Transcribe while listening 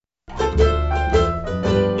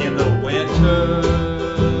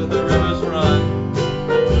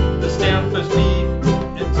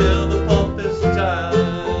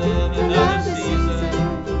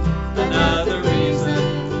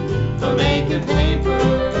with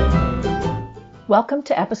paper. Welcome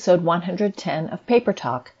to episode 110 of Paper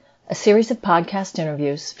Talk, a series of podcast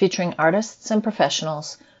interviews featuring artists and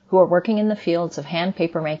professionals who are working in the fields of hand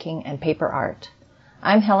papermaking and paper art.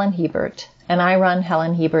 I'm Helen Hebert, and I run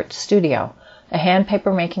Helen Hebert Studio, a hand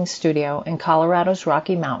papermaking studio in Colorado's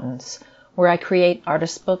Rocky Mountains, where I create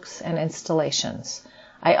artist books and installations.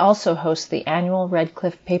 I also host the annual Red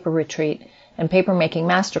Cliff Paper Retreat and papermaking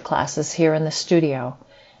masterclasses here in the studio,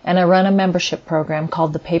 and I run a membership program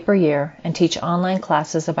called the Paper Year and teach online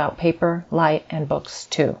classes about paper, light, and books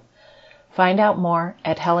too. Find out more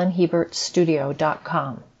at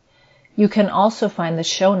helenhebertstudio.com. You can also find the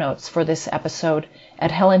show notes for this episode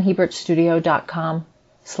at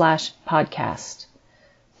helenhebertstudio.com/podcast.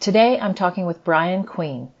 Today I'm talking with Brian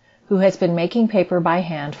Queen, who has been making paper by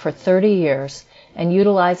hand for 30 years and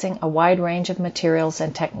utilizing a wide range of materials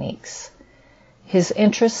and techniques. His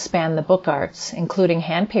interests span the book arts, including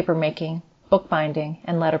hand papermaking, bookbinding,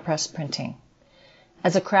 and letterpress printing.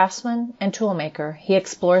 As a craftsman and toolmaker, he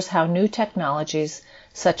explores how new technologies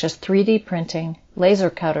such as 3D printing, laser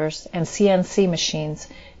cutters, and CNC machines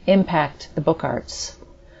impact the book arts.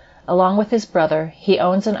 Along with his brother, he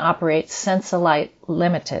owns and operates Sensa-Light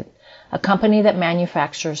Ltd, a company that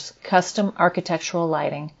manufactures custom architectural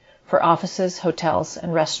lighting for offices, hotels,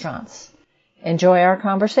 and restaurants. Enjoy our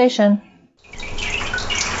conversation.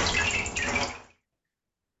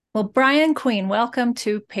 Well, Brian Queen, welcome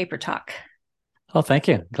to Paper Talk. Oh, thank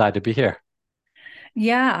you. Glad to be here.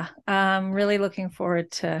 Yeah, I'm really looking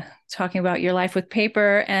forward to talking about your life with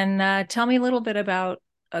paper. And tell me a little bit about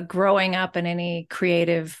growing up and any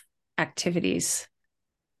creative activities.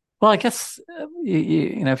 Well, I guess,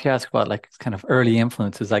 if you ask about like kind of early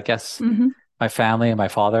influences, I guess my family and my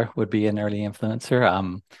father would be an early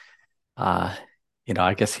influencer. I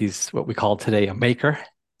guess he's what we call today a maker.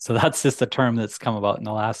 So that's just a term that's come about in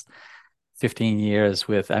the last 15 years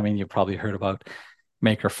you've probably heard about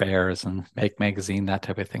maker fairs and Make Magazine, that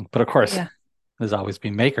type of thing. But of course, there's always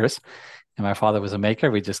been makers. And my father was a maker.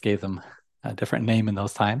 We just gave them a different name in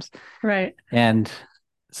those times. Right. And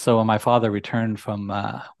so when my father returned from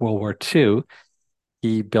World War II,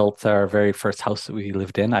 he built our very first house that we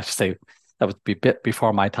lived in. I should say that was a bit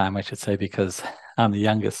before my time, I should say, because I'm the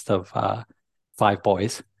youngest of 5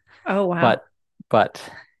 boys. Oh, wow. But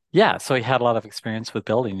yeah, so he had a lot of experience with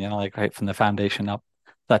building, like right from the foundation up,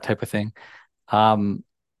 that type of thing. And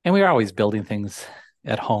we were always building things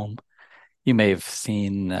at home. You may have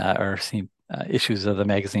seen issues of the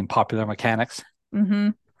magazine Popular Mechanics. Mm-hmm.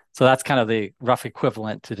 So that's kind of the rough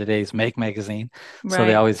equivalent to today's Make Magazine. Right. So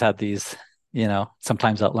they always had these,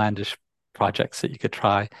 sometimes outlandish projects that you could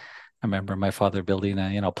try. I remember my father building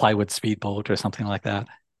a, plywood speedboat or something like that.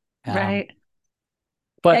 Right.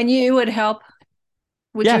 But and you would help?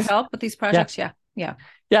 Would yes. you help with these projects? Yeah. Yeah.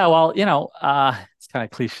 Well, it's kind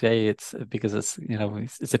of cliche. It's because it's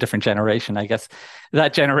a different generation. I guess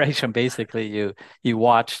that generation basically you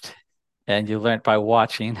watched and you learned by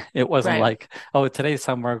watching. It wasn't like, oh, today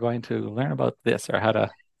we're going to learn about this or how to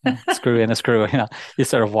screw in a screw. You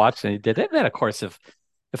sort of watched and you did it. And then of course, if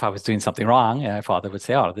I was doing something wrong, my father would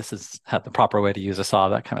say, oh, this is the proper way to use a saw,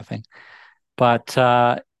 that kind of thing. But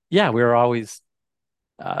we were always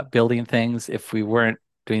building things. If we weren't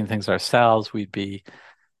doing things ourselves, we'd be,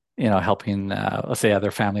 helping, let's say,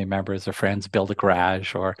 other family members or friends build a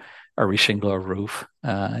garage or reshingle a roof,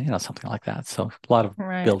 something like that. So a lot of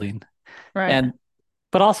building. Right.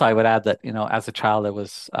 But also I would add that, as a child, I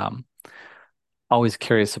was always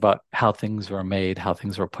curious about how things were made, how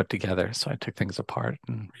things were put together. So I took things apart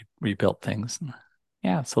and rebuilt things.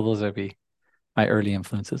 And so those would be my early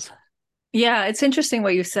influences. Yeah, it's interesting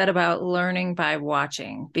what you said about learning by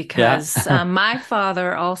watching, because my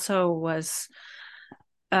father also was,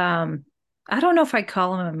 I don't know if I'd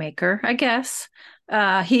call him a maker, I guess.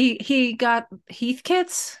 He got Heath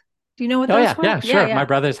kits. Do you know what those were? Yeah, sure. My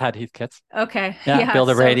brothers had Heath kits. Okay. Build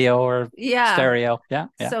a radio or stereo. Yeah.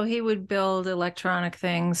 So he would build electronic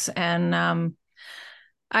things. And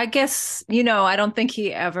I guess, I don't think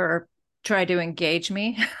he ever tried to engage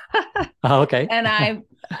me. Oh, okay. And I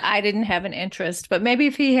didn't have an interest, but maybe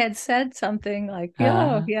if he had said something like,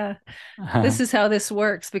 this is how this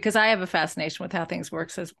works, because I have a fascination with how things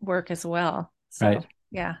work as well. So, right.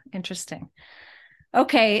 Yeah, interesting.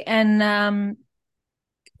 Okay. And,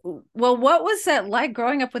 well, what was that like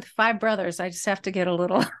growing up with 5 brothers? I just have to get a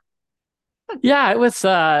little. Yeah, it was,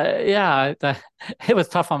 it was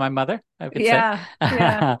tough on my mother, I could say.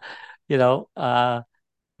 Yeah.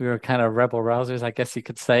 We were kind of rebel rousers, I guess you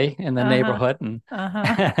could say, in the neighborhood. And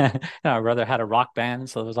our brother had a rock band,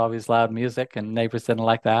 so there was always loud music, and neighbors didn't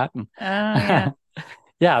like that. And Oh,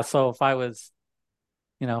 yeah. so if I was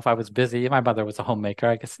if I was busy, my mother was a homemaker,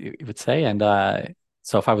 I guess you would say, and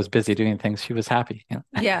so if I was busy doing things, she was happy.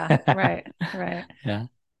 Yeah, right, right. Yeah.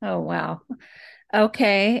 Oh, wow.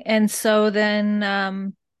 Okay. And so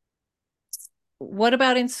then, what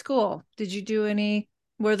about in school? Did you do any,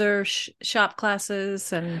 were there shop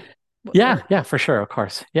classes and Yeah, yeah, for sure, of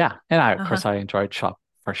course. Yeah. And of uh-huh. course I enjoyed shop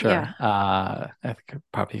for sure. Yeah. I think I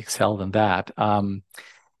probably excelled in that. And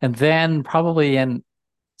then probably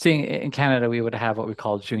seeing in Canada, we would have what we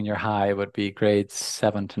call junior high. It would be grades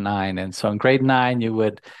 7 to 9. And so in grade 9, you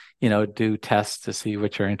would, do tests to see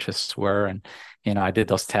what your interests were. And, I did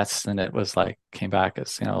those tests and it was like, came back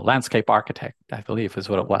as, landscape architect, I believe is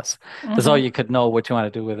what it was. That's all Hmm. you could know what you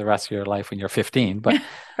want to do with the rest of your life when you're 15. But,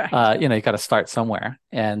 Right. you got to start somewhere.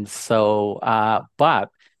 And so, uh,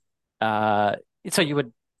 so you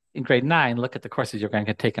would, in grade 9, look at the courses you're going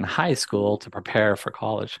to take in high school to prepare for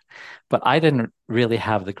college. But I didn't really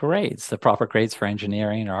have the proper grades for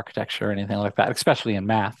engineering or architecture or anything like that, especially in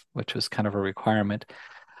math, which was kind of a requirement.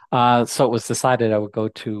 So it was decided I would go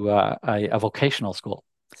to a vocational school.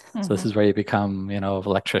 So this Hmm. is where you become,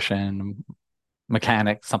 electrician,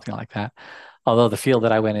 mechanic, something like that. Although the field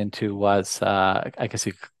that I went into was, I guess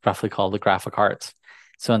you could roughly call the graphic arts.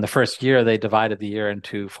 So in the first year, they divided the year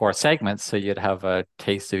into 4 segments, so you'd have a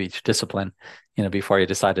taste of each discipline, before you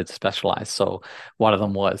decided to specialize. So one of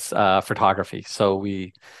them was photography. So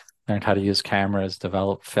we learned how to use cameras,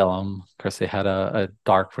 develop film. Of course, they had a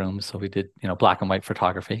dark room, so we did, black and white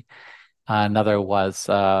photography. Another was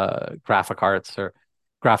graphic arts or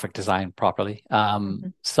graphic design properly. Hmm.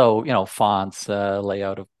 So, fonts,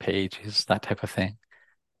 layout of pages, that type of thing.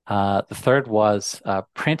 The third was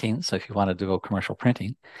printing. So if you wanted to go commercial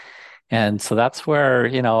printing. And so that's where,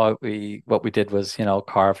 what we did was,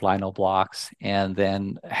 carve lino blocks and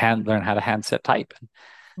then learn how to hand set type.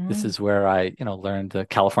 This Hmm. is where I, learned the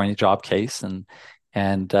California job case, and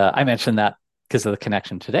I mentioned that because of the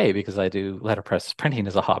connection today, because I do letterpress printing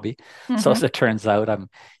as a hobby. So as Hmm. it turns out, I'm,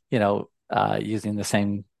 using the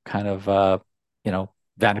same kind of,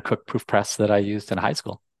 Van de Cook proof press that I used in high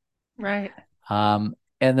school. Right.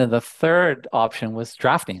 And then the third option was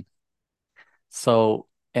drafting. So,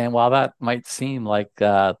 and while that might seem like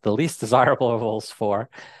the least desirable of those four,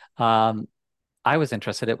 um, I was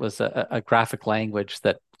interested. It was a graphic language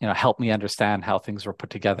that, helped me understand how things were put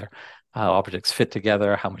together, how objects fit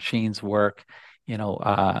together, how machines work, you know,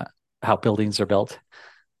 uh, how buildings are built.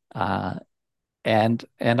 Uh, and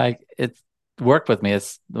it worked with me.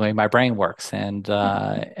 It's the way my brain works, and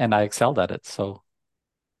I excelled at it. So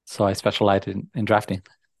I specialized in drafting.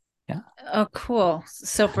 Yeah. Oh, cool.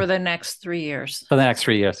 So for the next 3 years. For the next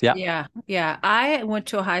 3 years. Yeah. Yeah, yeah. I went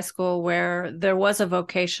to a high school where there was a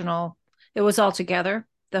vocational, it was all together.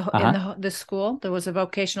 In Uh-huh. the school, there was a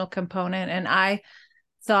vocational component, and I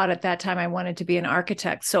thought at that time I wanted to be an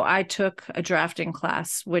architect. So I took a drafting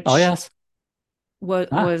class, Oh, which yes.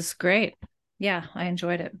 Ah, was great. Yeah, I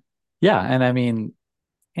enjoyed it. yeah. And I mean,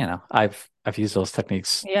 I've used those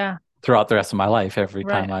techniques Yeah, throughout the rest of my life. Every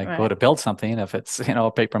right, time I go right, to build something, if it's,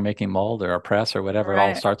 a paper making mold or a press or whatever, it all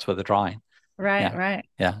right, starts with a drawing. right, Yeah. right.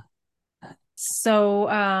 Yeah. So,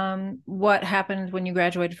 what happened when you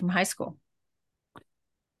graduated from high school?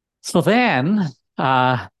 So then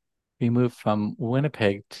uh, we moved from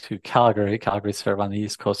Winnipeg to Calgary. Calgary's sort of on the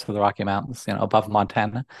east coast of the Rocky Mountains, above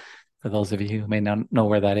Montana, for those of you who may know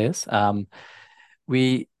where that is.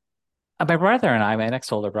 We, my brother and I, my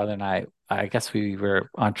next older brother and I guess we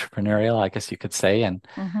were entrepreneurial, I guess you could say, and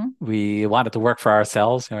Mm-hmm. we wanted to work for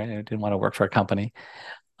ourselves. We didn't want to work for a company.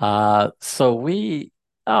 So we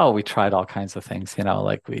tried all kinds of things,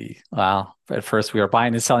 like well, at first we were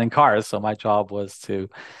buying and selling cars. So my job was to,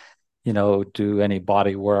 do any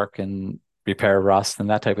body work and repair rust and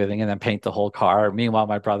that type of thing, and then paint the whole car. Meanwhile,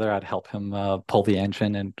 my brother, I'd help him pull the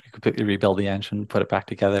engine and completely rebuild the engine, put it back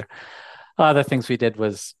together. Other things we did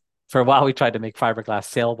was, for a while, we tried to make fiberglass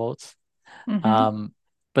sailboats. Mm-hmm. Um,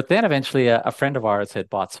 but then eventually a friend of ours had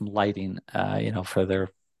bought some lighting, for their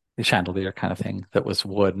chandelier kind of thing that was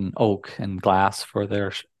wood and oak and glass for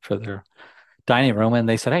their dining room. And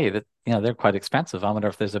they said, hey, they're quite expensive. I wonder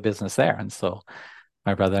if there's a business there. And so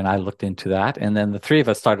my brother and I looked into that. And then the three of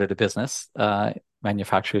us started a business,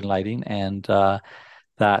 manufacturing lighting. And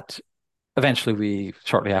that eventually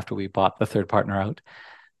shortly after we bought the third partner out.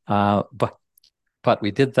 But we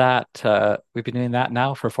did that. We've been doing that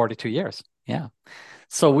now for 42 years. Yeah.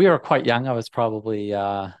 So we were quite young. I was probably,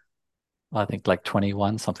 I think like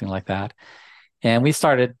 21, something like that. And we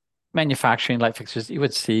started manufacturing light fixtures. You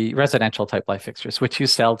would see residential type light fixtures, which you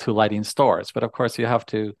sell to lighting stores. But of course, you have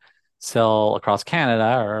to sell across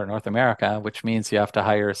Canada or North America, which means you have to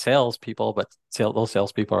hire salespeople, but those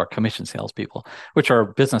salespeople are commission salespeople, which are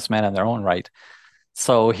businessmen in their own right.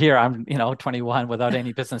 So here I'm, 21 without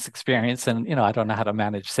any business experience, and I don't know how to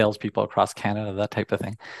manage salespeople across Canada, that type of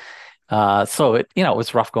thing. So it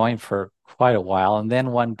was rough going for quite a while. And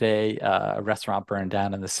then one day, a restaurant burned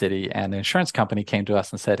down in the city, and the insurance company came to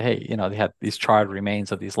us and said, "Hey, they had these charred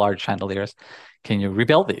remains of these large chandeliers. Can you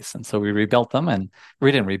rebuild these?" And so we rebuilt them, and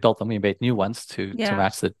we didn't rebuild them. We made new ones to Yeah.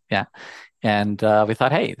 match the yeah. And we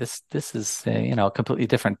thought, hey, this is a completely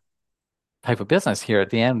different type of business here at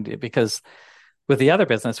the end because with the other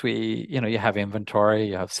business, you have inventory,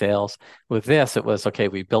 you have sales. With this, it was okay,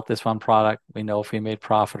 we built this one product. We know if we made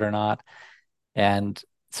profit or not. And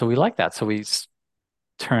so we like that. So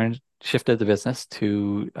shifted the business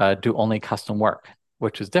to do only custom work,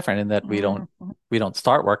 which is different in that we don't Mhm. we don't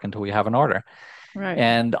start work until we have an order. Right.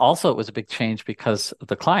 And also it was a big change because of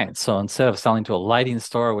the clients. So instead of selling to a lighting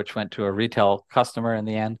store, which went to a retail customer in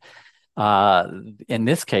the end, uh, in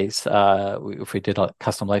this case, if we did a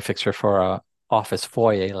custom light fixture for a office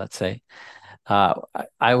foyer, let's say,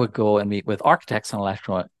 I would go and meet with architects and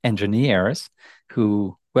electrical engineers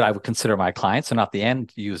who what I would consider my clients, so not the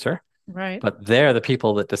end user, Right. but they're the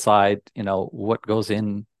people that decide, what goes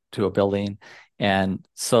into a building. And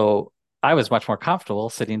so I was much more comfortable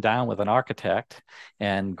sitting down with an architect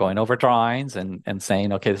and going over drawings and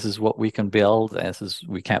saying, okay, this is what we can build. And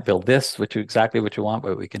we can't build this, exactly what you want,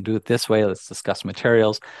 but we can do it this way. Let's discuss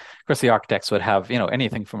materials. Of course, the architects would have,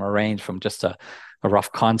 anything from a range from just a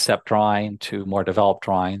rough concept drawing to more developed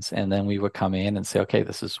drawings. And then we would come in and say, okay,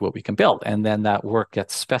 this is what we can build. And then that work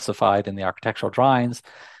gets specified in the architectural drawings.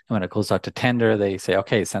 And when it goes out to tender, they say,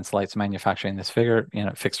 okay, Sensa-Light's manufacturing this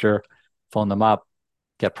fixture, phone them up,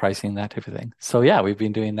 get pricing, that type of thing. So yeah, we've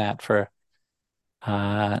been doing that for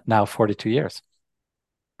now 42 years.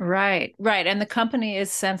 Right. Right. And the company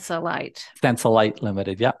is Sensa-Light. Sensa-Light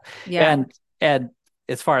Limited, yeah. Yeah. And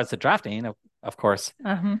as far as the drafting, of course,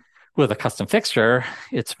 Uh-huh. with a custom fixture,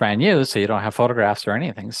 it's brand new, so you don't have photographs or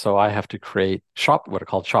anything. So I have to create what are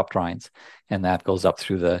called shop drawings, and that goes up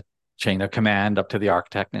through the chain of command up to the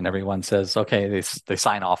architect, and everyone says, okay, they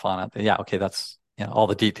sign off on it. Yeah, okay, that's all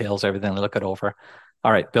the details, everything. They look it over.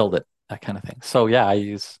 All right, build it, that kind of thing. So yeah, I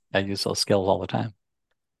use those skills all the time.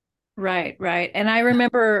 Right, right. And I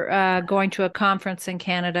remember going to a conference in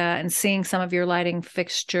Canada and seeing some of your lighting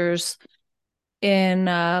fixtures in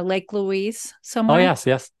Lake Louise Oh somewhere. yes,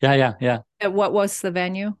 yes, yeah, yeah, yeah. What was the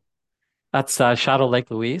venue? That's Shadow Lake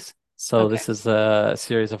Louise. So Okay. this is a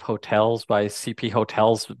series of hotels by CP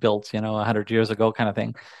Hotels built, 100 years ago, kind of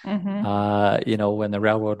thing. Mm-hmm. When the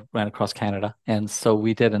railroad ran across Canada. And so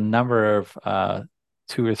we did a number of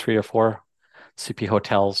two or three or four CP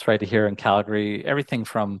hotels right here in Calgary, everything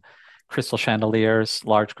from crystal chandeliers,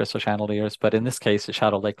 large crystal chandeliers. But in this case, at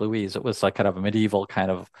Shadow Lake Louise, it was like kind of a medieval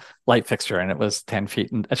kind of light fixture. And it was 10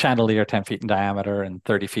 feet, a chandelier 10 feet in diameter and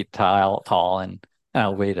 30 feet tall and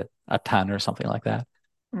weighed a ton or something like that.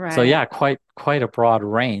 So Right. yeah, quite a broad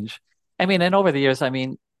range. I mean, and over the years, I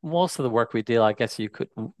mean, most of the work we do,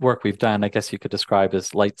 work we've done, I guess you could describe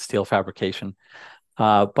as light steel fabrication.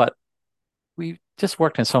 But we just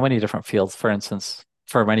worked in so many different fields. For instance,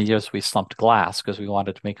 for many years we slumped glass because we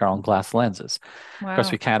wanted to make our own glass lenses. Of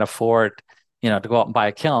course, we Wow. can't afford, to go out and buy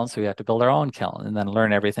a kiln, so we have to build our own kiln and then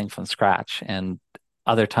learn everything from scratch. And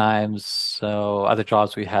other times, so other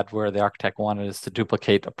jobs we had where the architect wanted us to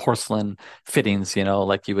duplicate a porcelain fittings,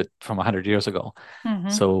 like you would from 100 years ago. Mm-hmm.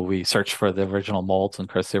 So we searched for the original molds, and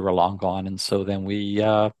of course they were long gone. And so then we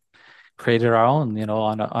created our own,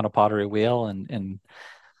 on a pottery wheel and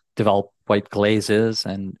developed white glazes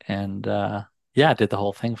and yeah, did the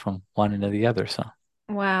whole thing from one end to the other. So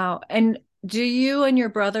Wow. And do you and your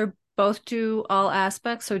brother both do all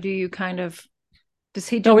aspects, or do you does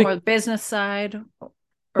he no, do more business side or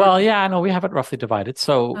well, yeah, I know we have it roughly divided.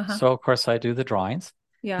 So uh-huh. so of course I do the drawings,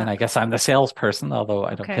 and Yeah. I guess I'm the salesperson, although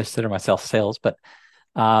I don't Okay. consider myself sales, but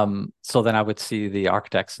so then I would see the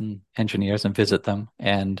architects and engineers and visit them,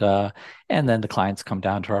 and then the clients come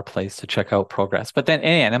down to our place to check out progress. But then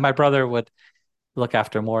and my brother would look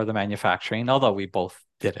after more of the manufacturing, although we both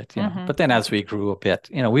did it. Mm-hmm. But then as we grew a bit,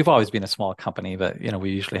 we've always been a small company, but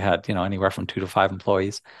we usually had, anywhere from 2 to 5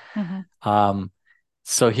 employees. Mm-hmm. Um,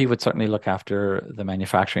 so he would certainly look after the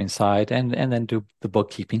manufacturing side and then do the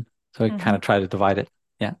bookkeeping. So we kind Mm-hmm. of try to divide it.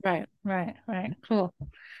 Yeah. Right, right, right. Cool.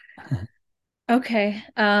 Okay.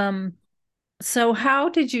 So how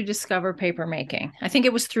did you discover paper making? I think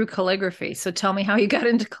it was through calligraphy. So tell me how you got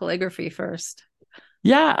into calligraphy first.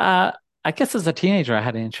 Yeah, I guess as a teenager, I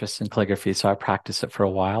had an interest in calligraphy, so I practiced it for a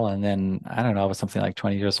while, and then I don't know, I was something like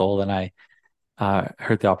 20 years old, and I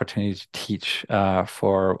heard the opportunity to teach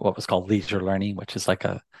for what was called leisure learning, which is like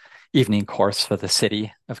a evening course for the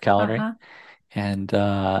city of Calgary. Uh-huh. And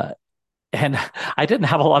and I didn't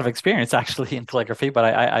have a lot of experience actually in calligraphy, but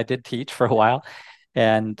I did teach for a while.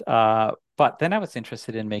 And but then I was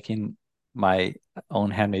interested in making my own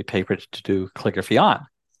handmade paper to do calligraphy on.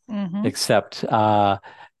 Mm-hmm. Except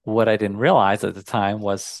what I didn't realize at the time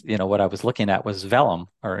was, what I was looking at was vellum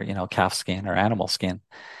or, calf skin or animal skin.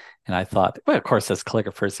 And I thought, well, of course, as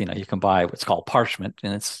calligraphers, you can buy what's called parchment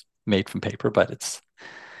and it's made from paper,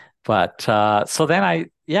 but so then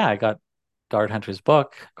I got Dart Hunter's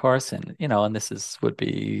book, of course, and, and this would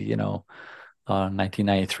be,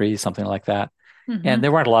 1993, something like that. And Mm-hmm.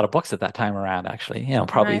 there weren't a lot of books at that time around, actually, Right.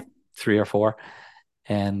 probably three or four.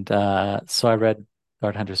 And so I read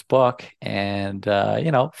Dart Hunter's book and,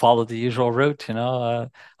 followed the usual route, a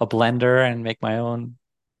blender and make my own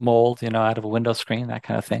mold, out of a window screen, that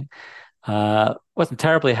kind of thing. Wasn't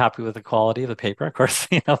terribly happy with the quality of the paper, of course,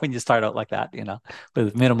 when you start out like that,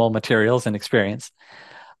 with minimal materials and experience.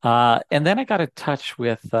 And then I got in touch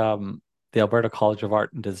with the Alberta College of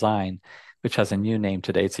Art and Design, which has a new name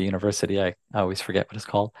today. It's a university. I always forget what it's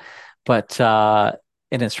called, but an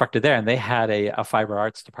instructor there, and they had a fiber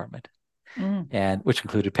arts department, Mm. and which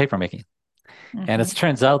included papermaking. And Mm-hmm. as it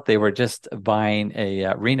turns out, they were just buying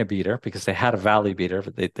a Rena beater because they had a Valley beater,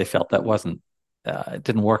 but they felt that wasn't it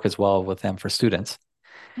didn't work as well with them for students.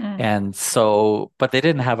 Mm. And so, but they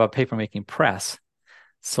didn't have a papermaking press.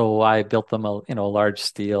 So I built them a large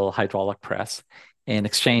steel hydraulic press in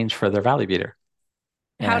exchange for their Valley beater.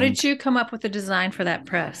 How And did you come up with the design for that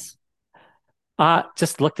press?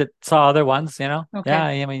 just saw other ones, Yeah,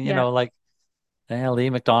 Okay. I mean, Yeah. like Lee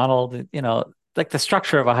McDonald, like the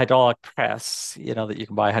structure of a hydraulic press, that you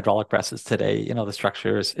can buy hydraulic presses today, the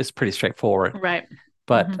structure is pretty straightforward. Right.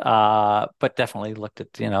 Mm-hmm. But definitely looked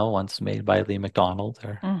at, ones made by Lee McDonald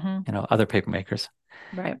or, Mm-hmm. other paper makers.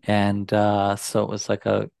 Right. And so it was like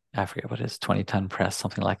I forget what it is, 20-ton press,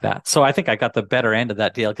 something like that. So I think I got the better end of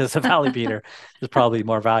that deal because the Valley beater is probably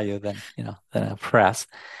more value than a press.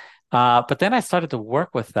 But then I started to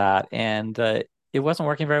work with that and it wasn't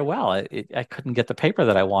working very well. I couldn't get the paper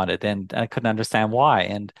that I wanted and I couldn't understand why.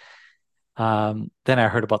 And then I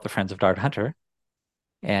heard about the Friends of Dart Hunter.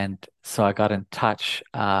 And so I got in touch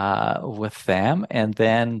with them. And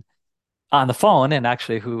then on the phone, and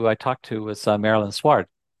actually who I talked to was Marilyn Swart.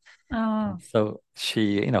 And Oh, so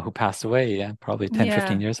she, who passed away probably 10,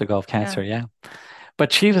 15 yeah. years ago of Yeah. cancer. Yeah.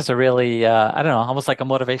 But she was a really, I don't know, almost like a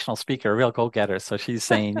motivational speaker, a real go-getter. So she's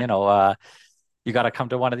saying, you got to come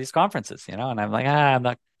to one of these conferences, and I'm like, I'm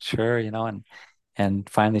not sure, and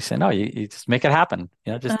finally said, no, you just make it happen,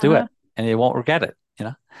 just do Uh-huh. it and you won't regret it.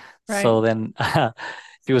 Right. So then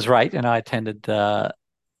he was right. And I attended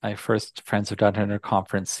my first Friends of Dart Hunter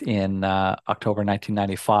conference in October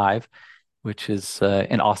 1995, which is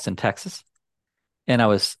in Austin, Texas. And I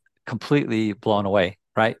was completely blown away,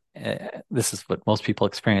 right? This is what most people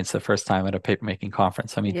experience the first time at a papermaking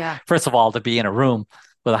conference. I mean, Yeah. first of all, to be in a room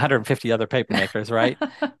with 150 other paper makers, right?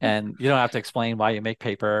 And you don't have to explain why you make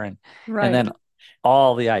paper and Right. then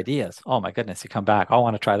all the ideas. Oh my goodness, you come back. I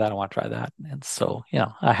want to try that. I want to try that. And so,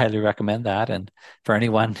 I highly recommend that. And for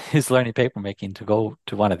anyone who's learning papermaking to go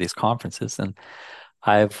to one of these conferences. And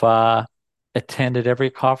I've attended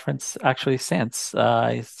every conference actually since.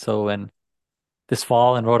 So in this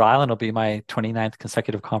fall in Rhode Island will be my 29th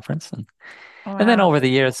consecutive conference. And then Wow. over the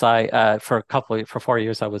years, for 4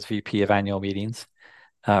 years, I was VP of annual meetings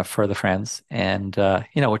for the Friends, and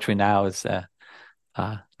which we now is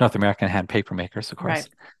North American Hand Paper Makers, of Right. course.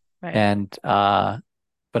 Right. And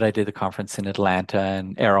but I did the conference in Atlanta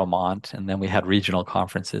and Aeromont, and then we had regional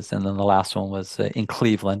conferences, and then the last one was in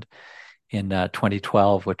Cleveland in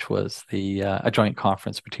 2012, which was the a joint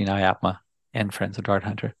conference between IAPMA and Friends of Dart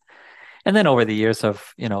Hunter. And then over the years,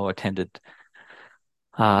 I've attended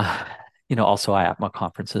uh, also IAPMA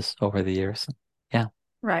conferences over the years. Yeah,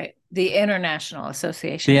 Right. The International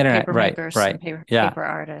Association the of internet, Paper right, Makers right. and Paper Yeah, Paper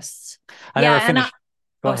Artists. I never Yeah, and finished.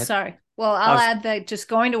 Go oh, ahead. sorry. Well, I I'll was add that just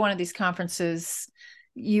going to one of these conferences,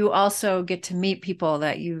 you also get to meet people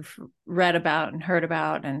that you've read about and heard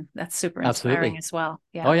about, and that's super inspiring absolutely. as well.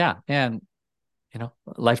 Oh Yeah. yeah, and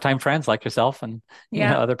lifetime friends like yourself and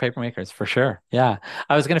Yeah. other paper makers for sure. Yeah,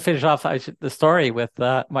 I was going to finish off the story with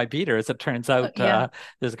my beater. As it turns out, Yeah.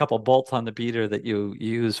 there's a couple of bolts on the beater that you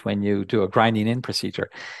use when you do a grinding in procedure,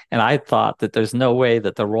 and I thought that there's no way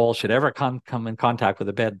that the roll should ever come in contact with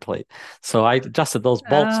a bed plate. So I adjusted those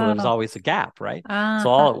bolts so there was Oh, always a gap, right? So uh-huh.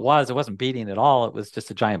 all it wasn't beating at all. It was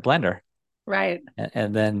just a giant blender, Right.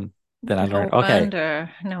 and then I No learned, okay,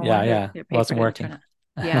 wonder. No yeah, wonder yeah, it your paper wasn't didn't turn working.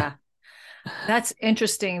 out. Yeah. That's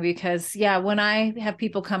interesting because, yeah, when I have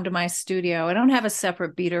people come to my studio, I don't have a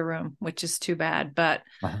separate beater room, which is too bad, but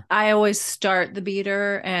Uh-huh. I always start the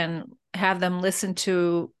beater and have them listen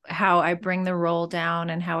to how I bring the roll down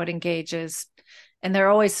and how it engages. And they're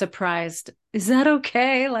always surprised. Is that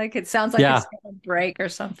okay? Like it sounds like it's Yeah. going to break or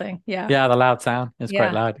something. Yeah. Yeah, the loud sound is quite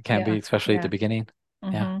Yeah. loud. It can be, Yeah. especially at the Yeah. beginning.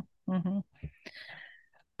 Yeah. Mm-hmm.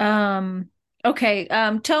 Mm-hmm. Um, okay.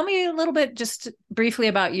 Tell me a little bit just briefly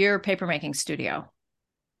about your papermaking studio.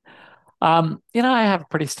 I have a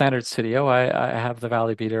pretty standard studio. I have the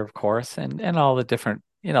Valley Beater, of course, and all the different,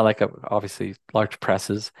 like obviously large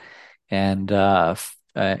presses and a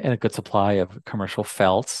good supply of commercial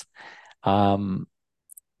felts. Um,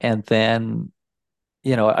 and then,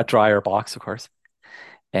 a dryer box, of course,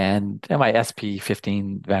 and my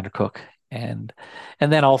SP-15 Vandercook, and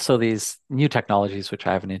and then also these new technologies which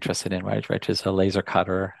I have an interested in, right, which is a laser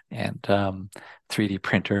cutter and 3D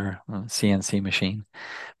printer, CNC machine.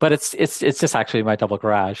 But it's just actually my double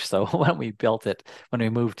garage. So when we built it, when we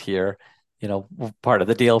moved here, part of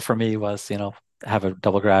the deal for me was, have a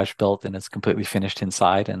double garage built and it's completely finished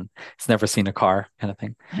inside and it's never seen a car kind of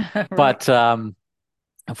thing. Right. But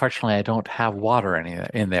unfortunately, I don't have water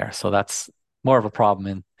in there, so that's more of a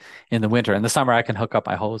problem in the winter. In the summer, I can hook up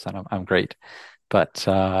my hose and I'm great. But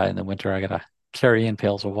in the winter, I gotta carry in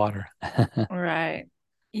pails of water. Right.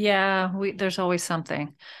 Yeah, there's always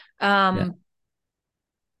something. Yeah. Um,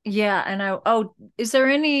 yeah, and is there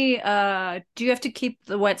any do you have to keep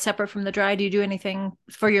the wet separate from the dry? Do you do anything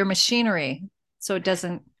for your machinery so it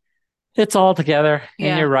doesn't It's all together,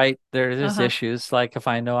 and you're yeah. right. There's Uh-huh. issues. Like if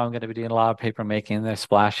I know I'm going to be doing a lot of paper making, they're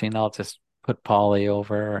splashing, I'll just put poly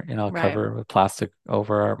over, Right. cover with plastic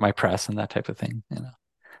over my press and that type of thing.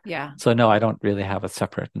 Yeah. So no, I don't really have it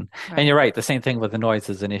separate. And Right. you're right. The same thing with the noise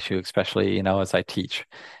is an issue, especially, as I teach.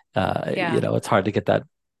 Yeah. It's hard to get that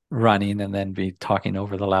running and then be talking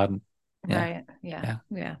over the loud. Yeah. Right. Yeah.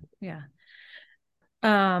 Yeah. Yeah.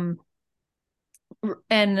 Yeah. Um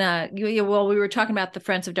and well, we were talking about the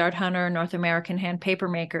Friends of Dart Hunter, North American Hand Paper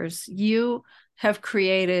Makers. You have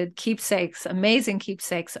created keepsakes, amazing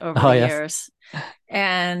keepsakes over Oh, the yes. years.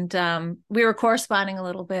 And we were corresponding a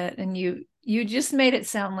little bit, and you just made it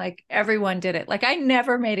sound like everyone did it. Like I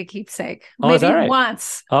never made a keepsake, Oh, is that maybe right?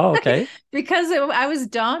 once, Oh, okay. because I was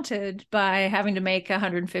daunted by having to make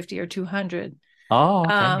 150 or 200. Oh,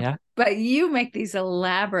 okay. Yeah. But you make these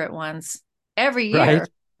elaborate ones every Right. year,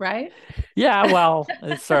 right? Yeah, well,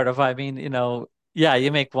 it's sort of, I mean, yeah,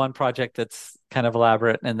 you make one project that's kind of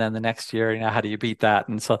elaborate, and then the next year, how do you beat that?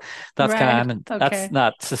 And so Right. that's Okay.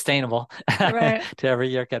 not sustainable Right. to every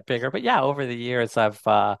year get bigger. But yeah, over the years,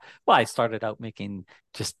 I started out making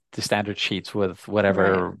just the standard sheets with Right.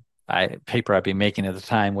 whatever paper I'd be making at the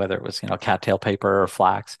time, whether it was, cattail paper or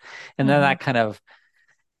flax. And then Hmm. that kind of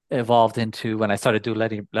evolved into when I started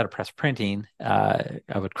doing letterpress printing, I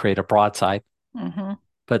would create a broadside. Hmm.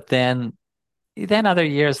 But then other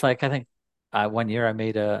years, like I think one year I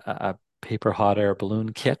made a paper hot air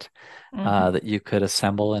balloon kit Hmm. that you could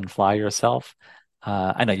assemble and fly yourself.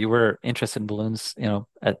 I know you were interested in balloons,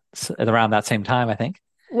 at around that same time, I think.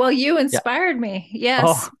 Well, you Yeah. inspired me. Yes,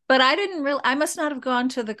 Oh, but I didn't really, I must not have gone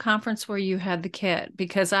to the conference where you had the kit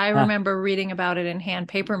because I huh. remember reading about it in hand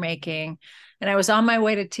paper making. And I was on my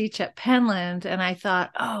way to teach at Penland and I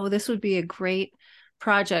thought, oh, this would be a great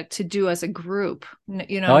project to do as a group, Oh, not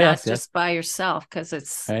yes, yes. just by yourself because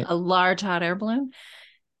it's Right. a large hot air balloon.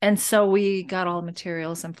 And so we got all the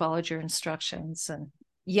materials and followed your instructions. And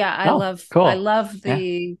yeah, Oh, I cool. love Yeah.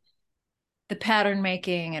 the pattern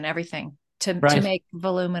making and everything to Right. make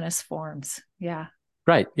voluminous forms. Yeah.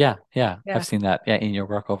 Right. Yeah. Yeah. I've Yeah. seen that. Yeah, in your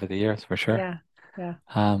work over the years for sure. Yeah. Yeah.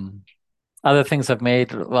 Um, Other things I've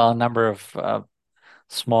made, well, a number of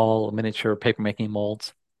small miniature papermaking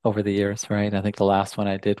molds over the years, right? I think the last one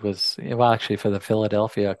I did was, well, actually for the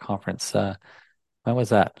Philadelphia conference. When was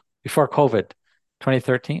that? Before COVID,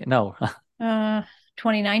 2013? No, Uh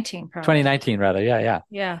 2019 probably. 2019 rather. Yeah, yeah.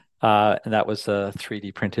 Yeah. And that was a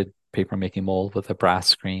 3D printed papermaking mold with a brass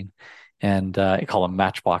screen, and I call them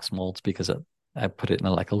matchbox molds because I put it in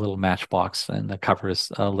like a little matchbox, and the cover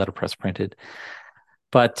is letterpress printed.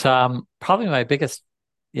 But probably my biggest,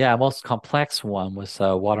 yeah, most complex one was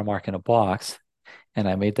watermark in a box, and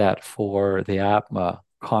I made that for the APMA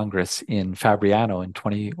Congress in Fabriano in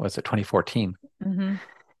 2014, Hmm.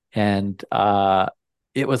 and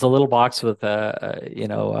it was a little box with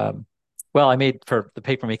well, I made for the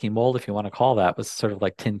paper making mold, if you want to call that, was sort of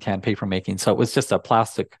like tin can paper making. So it was just a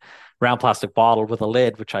round plastic bottle with a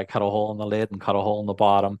lid, which I cut a hole in the lid and cut a hole in the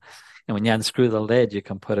bottom. And when you unscrew the lid, you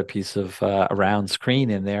can put a piece of a round screen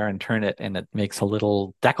in there and turn it, and it makes a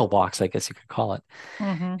little decal box, I guess you could call it.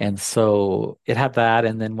 Mm-hmm. And so it had that,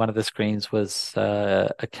 and then one of the screens was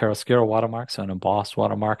a chiaroscuro watermark, so an embossed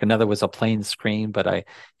watermark. Another was a plain screen, but I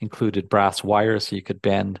included brass wires so you could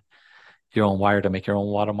bend your own wire to make your own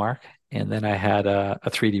watermark. And then I had a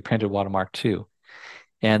 3D printed watermark too.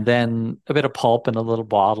 And then a bit of pulp and a little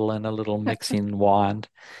bottle and a little mixing wand.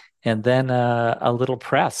 And then a little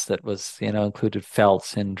press that was, included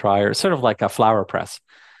felts and dryers, sort of like a flower press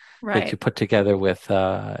that you Right. put together with,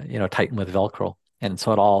 tighten with Velcro. And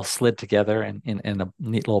so it all slid together in a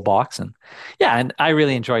neat little box. And yeah, and I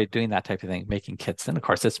really enjoyed doing that type of thing, making kits. And of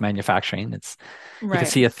course, it's manufacturing. You can Right.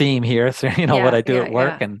 see a theme here through, what Yeah, I do yeah, at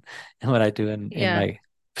work yeah. and what I do in Yeah. my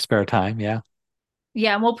spare time. Yeah.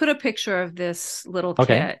 Yeah, and we'll put a picture of this little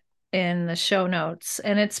Okay. kit in the show notes.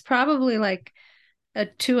 And it's probably like a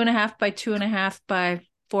 2.5 by 2.5 by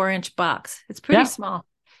 4 inch box. It's pretty Yeah. small.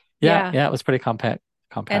 Yeah. Yeah. Yeah. It was pretty compact.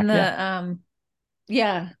 And Compact. Yeah.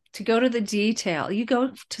 yeah, to go to the detail. You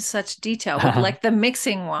go to such detail with like the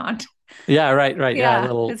mixing wand. Yeah, right, right. Yeah, Yeah,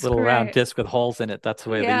 little it's little round great. disc with holes in it. That's the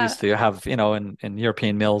way they Yeah, used to have, in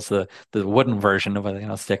European mills, the wooden version of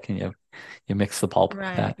a, stick, and you mix the pulp with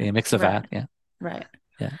right. that. You mix the Right. vat. Yeah, Right.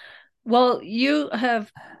 yeah, Well,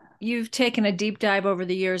 you've taken a deep dive over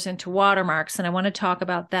the years into watermarks, and I want to talk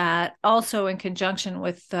about that also in conjunction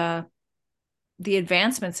with the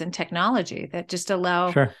advancements in technology that just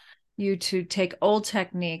allow sure. you to take old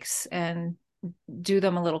techniques and do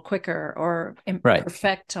them a little quicker or Right,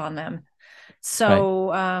 perfect on them. right.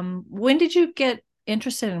 So, when did you get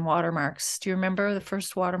interested in watermarks? Do you remember the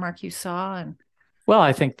first watermark you saw? And Well,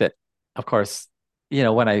 I think that, of course,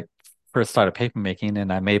 when I first started paper making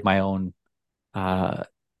and I made my own uh,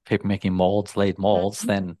 paper making molds, laid molds,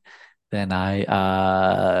 Mhm. then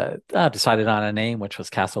I decided on a name, which was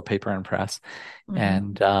Castle Paper and Press, Mhm.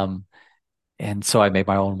 and and so I made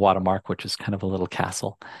my own watermark, which is kind of a little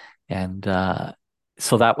castle. And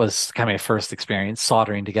so that was kind of my first experience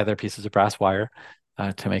soldering together pieces of brass wire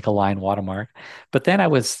to make a line watermark. But then I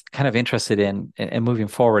was kind of interested in moving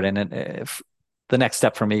forward. And if the next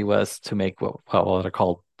step for me was to make what are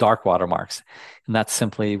called dark watermarks. And that's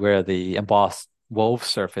simply where the embossed wove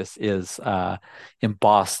surface is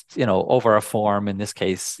embossed, over a form, in this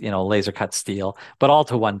case, laser cut steel, but all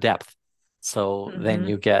to one depth. So then Mhm.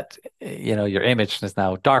 you get, your image is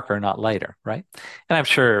now darker, not lighter, right? And I'm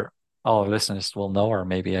sure all our listeners will know, or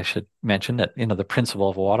maybe I should mention that, the principle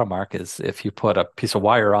of a watermark is if you put a piece of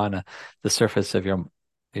wire on the surface of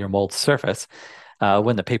your mold surface,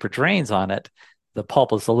 when the paper drains on it, the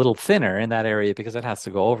pulp is a little thinner in that area because it has to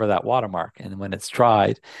go over that watermark. And when it's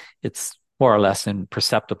dried, it's more or less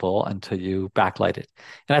imperceptible until you backlight it.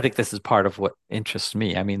 And I think this is part of what interests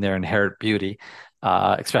me. I mean, their inherent beauty,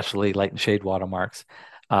 especially light and shade watermarks.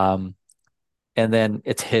 Um, and then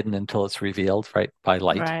it's hidden until it's revealed, right, by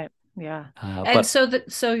light. Right. Yeah. And But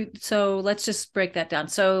so let's just break that down.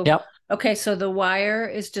 So, yep. okay, so the wire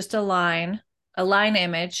is just a line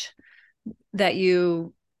image that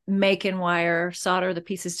you make in wire, solder the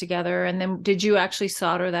pieces together, and then did you actually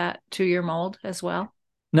solder that to your mold as well?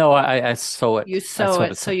 No, I sew it. You I sew sewed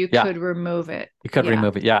it it. so So you yeah, could remove it. you could Yeah.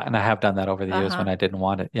 remove it. Yeah, and I have done that over the years when Uh-huh. I didn't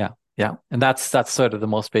want it. Yeah, yeah, and that's sort of the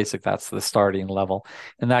most basic. That's the starting level,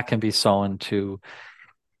 and that can be sewn to,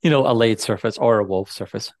 a laid surface or a wove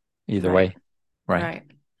surface, either Right. way, right? Right.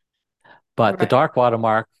 But the Right. dark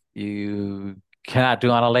watermark you cannot do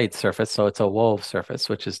on a laid surface, so it's a wove surface,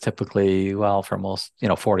 which is typically, well, for most,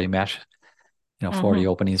 40 mesh, 40 Mm-hmm.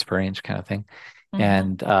 openings per inch kind of thing. Mm-hmm.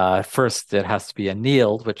 And first, it has to be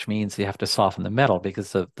annealed, which means you have to soften the metal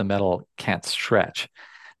because the metal can't stretch.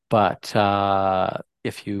 But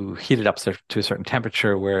if you heat it up to a certain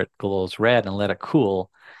temperature where it glows red and let it cool,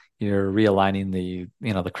 you're realigning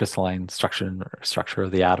the crystalline structure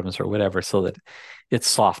of the atoms or whatever, so that it's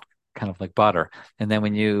soft, kind of like butter. And then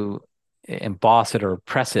when you emboss it or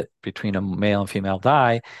press it between a male and female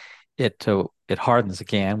die, it hardens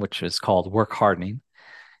again, which is called work hardening,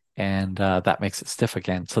 and that makes it stiff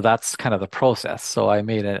again. So that's kind of the process. So I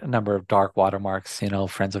made a number of dark watermarks,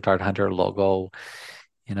 Friends of Dart Hunter logo,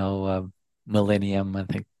 you know, uh, Millennium, I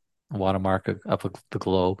think, watermark of the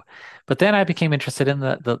globe. But then I became interested in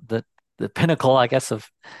the pinnacle, I guess, of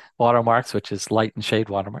watermarks, which is light and shade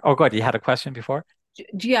watermark. Oh, good. You had a question before?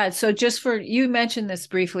 Yeah, so just for you mentioned this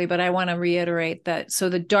briefly, but I want to reiterate that. So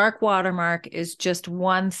the dark watermark is just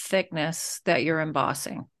one thickness that you're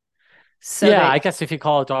embossing. So Yeah, that I guess if you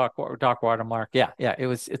call it dark watermark, yeah, yeah,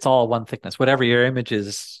 it's all one thickness. Whatever your image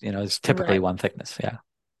is, is typically right. one thickness. Yeah.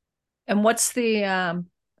 And what's the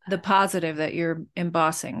positive that you're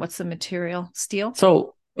embossing? What's the material? Steel?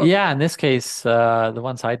 So Yeah, in this case, the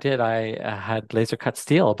ones I did, I had laser cut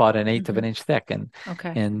steel about an eighth of Hmm. an inch thick, and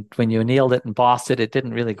Okay. and when you annealed it and bossed it, it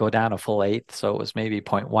didn't really go down a full eighth, so it was maybe zero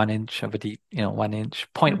point 0.1 inch of a deep, 1 inch, zero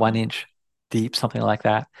point 0.1 Hmm. inch deep, something like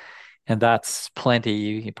that. And that's plenty.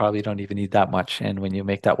 You probably don't even need that much. And when you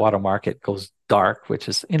make that watermark, it goes dark, which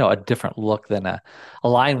is, a different look than a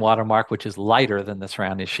line watermark, which is lighter than the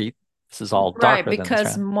surrounding sheet. This is all Right, darker than the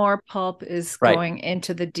because surrounding. more pulp is Right. going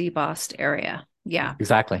into the debossed area. Yeah.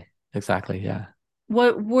 Exactly. Exactly. Yeah.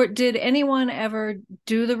 What did anyone ever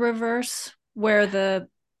do the reverse where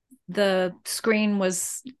the screen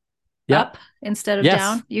was Yeah. up instead of Yes.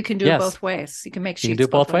 down? You can do it Yes. both ways. You can make You can do sheets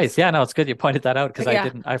it both both ways. ways. Yeah, no, it's good you pointed that out because Yeah.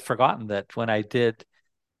 I've forgotten that when I did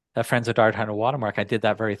a Friends of Dart Hunter watermark, I did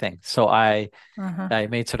that very thing. So Uh-huh. I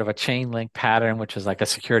made sort of a chain link pattern, which is like a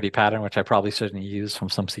security pattern, which I probably shouldn't use from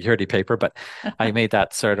some security paper, but I made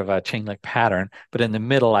that sort of a chain link pattern. But in the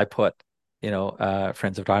middle, I put,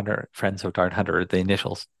 Friends of Dart Hunter, the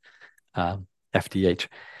initials, FDH.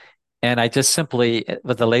 And I just simply,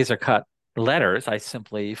 with the laser cut letters, I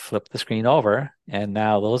simply flipped the screen over, and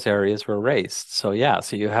now those areas were erased. So yeah,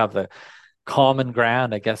 so you have the common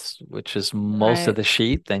ground, I guess, which is most of Right. the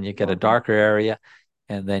sheet. Then you get a Uh-huh. darker area,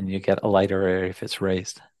 and then you get a lighter area if it's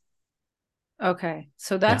raised. Okay.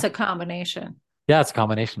 So that's Yeah. a combination. Yeah, it's a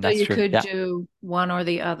combination. So That's you true. could Yeah. do one or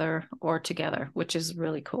the other or together, which is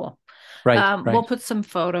really cool. Right. We'll Right. put some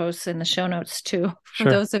photos in the show notes too for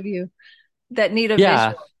Sure. those of you that need a Yeah.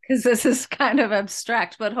 visual because this is kind of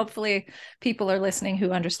abstract, but hopefully people are listening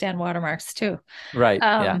who understand watermarks too. Right.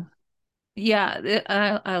 Yeah. Um,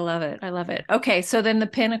 yeah, I love it. I love it. Okay, so then the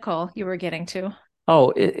pinnacle you were getting to. Oh,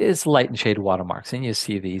 it is light and shade watermarks, and you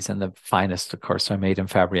see these, and the finest, of course, are made in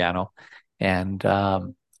Fabriano. And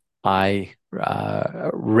I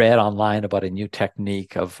read online about a new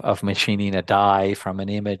technique of machining a die from an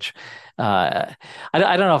image. I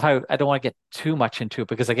don't know if I don't want to get too much into it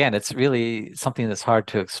because again, it's really something that's hard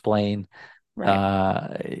to explain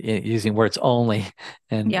Right. using words only.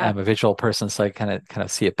 And Yeah. I'm a visual person, so I kind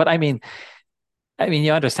of see it. But I mean,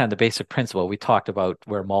 you understand the basic principle. We talked about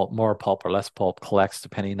where more pulp or less pulp collects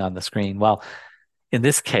depending on the screen. Well, in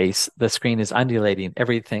this case, the screen is undulating.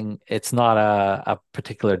 Everything, it's not a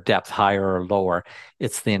particular depth, higher or lower.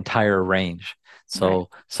 It's the entire range. Right. So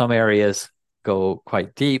some areas go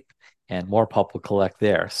quite deep and more pulp will collect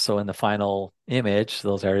there. So in the final image,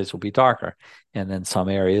 those areas will be darker. And then some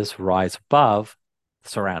areas rise above the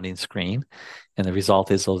surrounding screen. And the result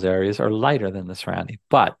is those areas are lighter than the surrounding.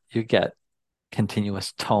 But you get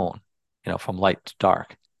continuous tone, from light to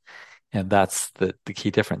dark. And that's the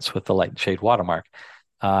key difference with the light and shade watermark.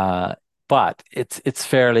 Uh, but it's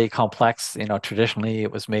fairly complex. Traditionally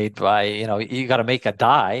it was made by, you got to make a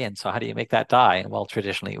die. And so how do you make that die? And well,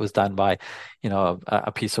 traditionally it was done by,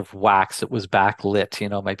 a piece of wax that was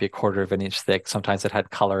backlit, might be a quarter of an inch thick. Sometimes it had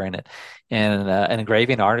color in it. And an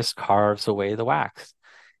engraving artist carves away the wax.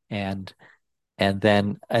 And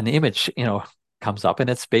then an image, comes up and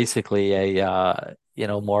it's basically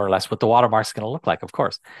more or less what the watermark's going to look like, of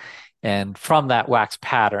course. And from that wax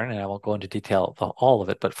pattern, and I won't go into detail of all of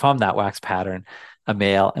it, but from that wax pattern, a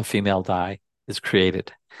male and female die is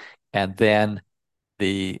created. And then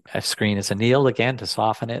the screen is annealed again to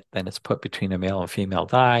soften it. Then it's put between a male and female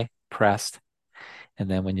die, pressed. And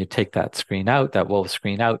then when you take that screen out, that wove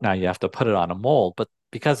screen out, now you have to put it on a mold. But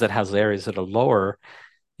because it has areas that are lower,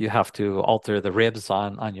 you have to alter the ribs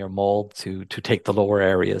on your mold to take the lower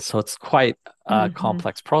areas. So it's quite a Mm-hmm.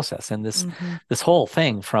 complex process. And this Mm-hmm. this whole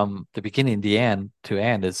thing from the beginning to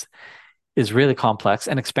end is really complex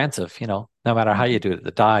and expensive, no matter how you Mm-hmm. do it,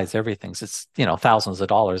 the dyes, everything's it's, thousands of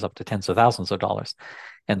dollars up to tens of thousands of dollars.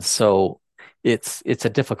 And so it's a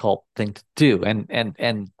difficult thing to do. And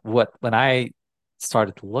when I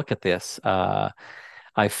started to look at this,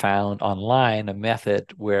 I found online a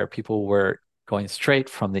method where people were going straight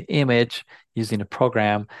from the image using a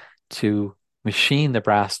program to machine the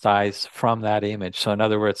brass dies from that image. So, in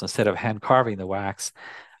other words, instead of hand carving the wax,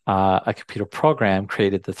 a computer program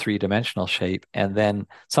created the three-dimensional shape, and then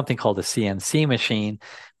something called a CNC machine,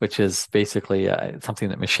 which is basically something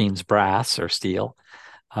that machines brass or steel.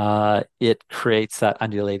 It creates that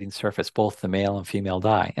undulating surface, both the male and female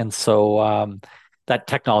die. And so that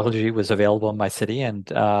technology was available in my city, and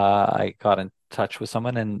I got in touch with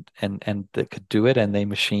someone and that could do it, and they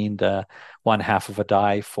machined one half of a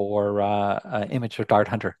die for an image of Dart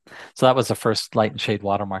Hunter. So that was the first light and shade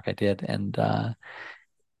watermark I did, and I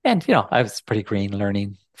was pretty green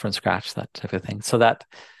learning from scratch, that type of thing. So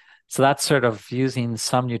that's sort of using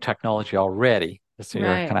some new technology already. So you're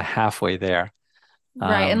Right. kind of halfway there.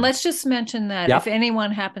 Right. And let's just mention that if Yeah,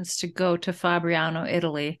 anyone happens to go to Fabriano,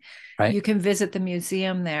 Italy, right. you can visit the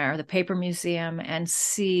museum there, the paper museum, and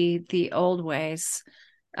see the old ways.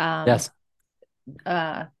 Um, Yes.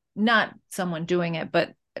 uh, Not someone doing it,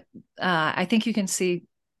 but I think you can see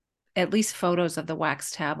at least photos of the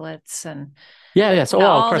wax tablets and Yeah, yes. Oh,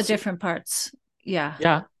 well, of all the course. different parts. Yeah.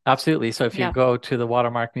 Yeah, absolutely. So if you Yeah. go to the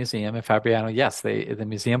Watermark Museum in Fabriano, yes, the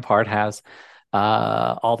museum part has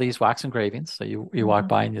all these wax engravings. So you walk Hmm.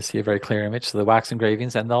 by and you see a very clear image. So the wax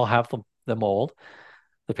engravings, and they'll have the mold,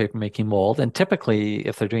 the paper making mold. And typically,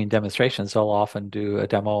 if they're doing demonstrations, they'll often do a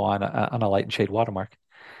demo on a light and shade watermark.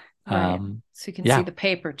 Right. Um, So you can see yeah, the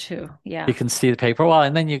paper too. you Yeah. can see the paper. Well,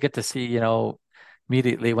 and then you get to see,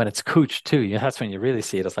 immediately when it's cooched too. That's when you really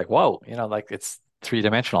see it. It's like, whoa, like it's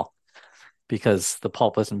three-dimensional because the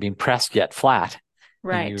pulp isn't being pressed yet flat,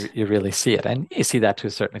 and you Right. you really see it. And you see that to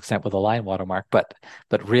a certain extent with a line watermark, but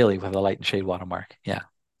really with a light and shade watermark, yeah,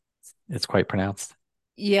 it's quite pronounced.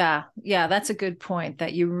 Yeah. Yeah. That's a good point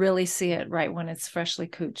that you really see it right when it's freshly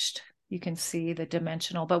cooched. You can see the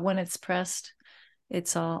dimensional, but when it's pressed,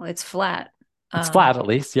 it's flat. It's Um, flat at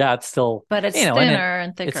least, yeah. It's still, but it's and thinner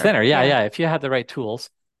and it's thicker. thinner, yeah, Yeah. yeah. If you had the right tools,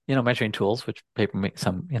 measuring tools, which paper make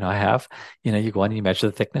some, I have, you go in and you measure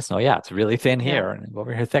the thickness. Oh, yeah, it's really thin Yeah. here and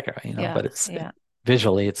over here thicker, Yeah. but Yeah.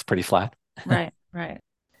 visually it's pretty flat. Right. Right.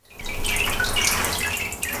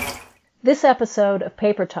 This episode of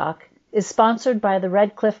Paper Talk is sponsored by the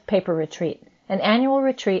Red Cliff Paper Retreat, an annual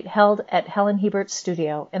retreat held at Helen Hebert's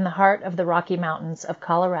studio in the heart of the Rocky Mountains of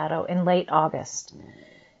Colorado in late August.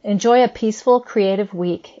 Enjoy a peaceful, creative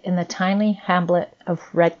week in the tiny hamlet of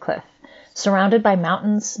Red Cliff, surrounded by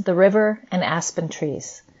mountains, the river, and aspen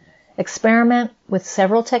trees. Experiment with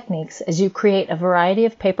several techniques as you create a variety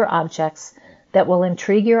of paper objects that will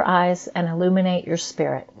intrigue your eyes and illuminate your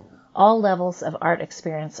spirit. All levels of art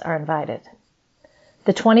experience are invited.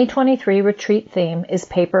 The 2023 retreat theme is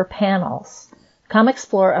paper panels. Come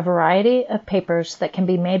explore a variety of papers that can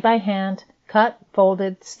be made by hand, cut,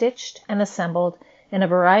 folded, stitched, and assembled in a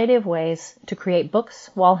variety of ways to create books,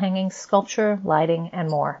 wall hangings, sculpture, lighting, and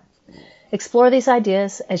more. Explore these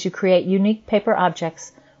ideas as you create unique paper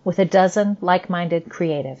objects with a dozen like-minded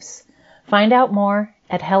creatives. Find out more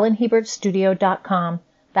at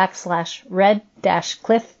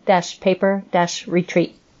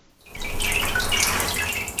helenhebertstudio.com/red-cliff-paper-retreat.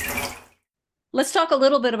 Let's talk a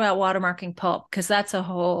little bit about watermarking pulp because that's a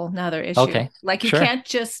whole nother issue. Okay, Like you sure, can't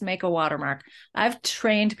just make a watermark. I've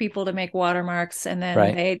trained people to make watermarks and then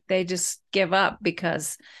right, they just give up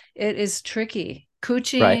because it is tricky. right,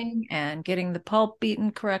 Cooching and getting the pulp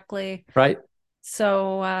beaten correctly. right,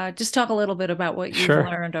 So just talk a little bit about what you've sure.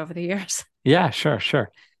 learned over the years. Yeah, sure,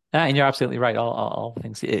 sure. And you're absolutely right. All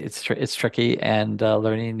things, it's tricky, and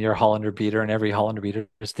learning your Hollander beater, and every Hollander beater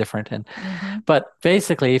is different. Hmm. But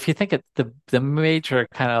basically, if you think it, the major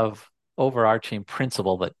kind of overarching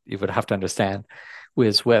principle that you would have to understand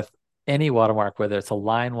is with any watermark, whether it's a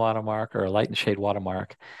line watermark or a light and shade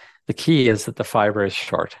watermark, the key is that the fiber is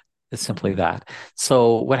short. It's simply Hmm. that.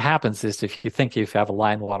 So what happens is if you have a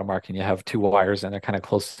line watermark and you have two wires and they're kind of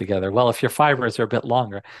close together, well, if your fibers are a bit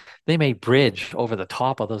longer, they may bridge over the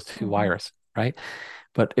top of those two Hmm. wires, right?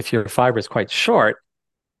 But if your fiber is quite short,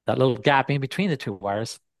 that little gap in between the two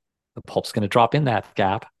wires, the pulp's going to drop in that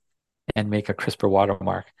gap and make a crisper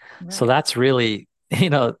watermark. So Right. that's really,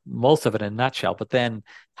 most of it in a nutshell. But then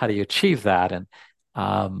how do you achieve that?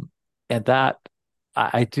 Um, and that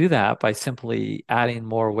I do that by simply adding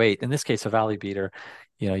more weight. In this case, a valley beater,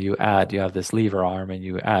 you have this lever arm and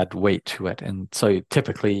you add weight to it. And so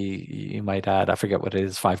typically you might add, I forget what it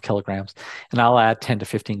is, 5 kilograms, and I'll add 10 to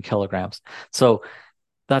 15 kilograms. So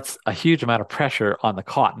that's a huge amount of pressure on the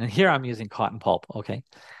cotton. And here I'm using cotton pulp. Okay.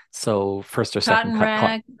 So first or second Cotton cut,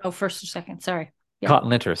 rag. Oh, first or second. Sorry. Yeah.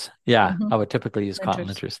 cotton linters. Yeah, Hmm. I would typically use cotton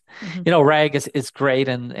Winters. linters. Hmm. Rag is great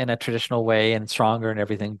in a traditional way and stronger and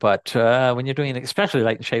everything. But when you're doing, especially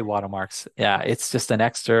like shade watermarks, yeah, it's just an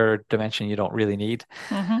extra dimension you don't really need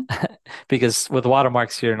Hmm. because with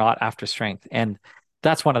watermarks, you're not after strength. And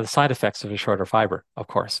that's one of the side effects of a shorter fiber, of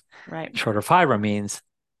course. Right. Shorter fiber means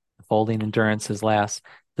the folding endurance is less,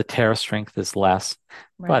 the tear strength is less,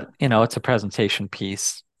 Right. but it's a presentation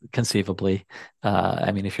piece conceivably.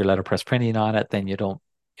 I mean, if you're letterpress printing on it, then you don't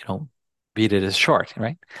beat it as short,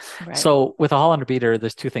 right? Right. So with a Hollander beater,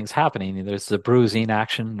 there's two things happening. There's the bruising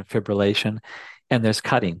action, fibrillation, and there's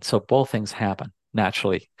cutting. So both things happen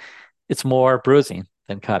naturally. It's more bruising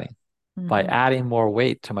than cutting. By Hmm. adding more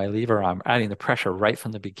weight to my lever, I'm adding the pressure right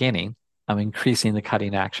from the beginning. I'm increasing the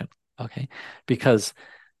cutting action. Okay. Because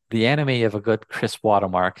the enemy of a good crisp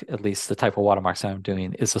watermark, at least the type of watermarks I'm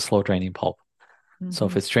doing, is a slow draining pulp. So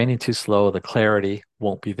if Mm-hmm. it's draining too slow, the clarity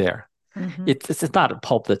won't be there. Mm-hmm. It's not a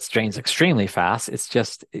pulp that drains extremely fast. It's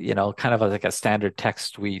just, kind of like a standard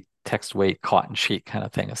text weight cotton sheet kind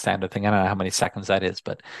of thing, a standard thing. I don't know how many seconds that is,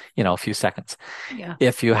 but a few seconds. Yeah.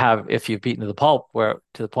 If you've beaten to the pulp where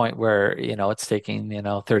to the point where, it's taking,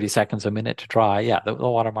 30 seconds a minute to dry, yeah, the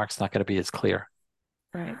watermark's not going to be as clear.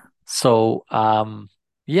 Right. So,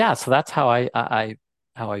 yeah, so that's how I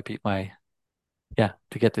beat my, yeah,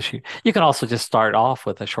 to get the sheet. You can also just start off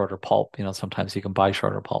with a shorter pulp. Sometimes you can buy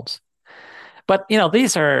shorter pulps. But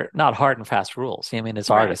these are not hard and fast rules. I mean, as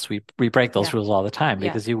Right. artists, we break those Yeah. rules all the time Yeah.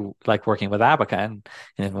 because you like working with abaca,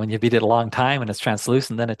 and when you beat it a long time and it's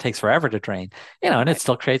translucent, then it takes forever to drain. And it Right.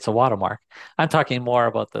 still creates a watermark. I'm talking more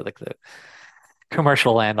about the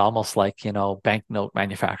commercial land, almost like banknote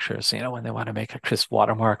manufacturers. When they want to make a crisp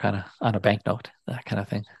watermark on a banknote, that kind of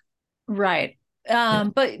thing. Right. Yeah,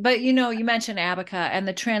 But you mentioned abaca, and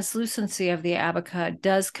the translucency of the abaca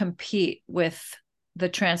does compete with the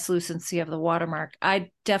translucency of the watermark.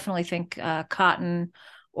 I definitely think cotton,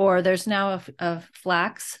 or there's now a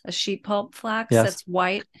flax, a sheet pulp flax yes, that's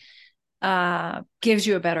white, gives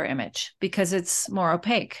you a better image because it's more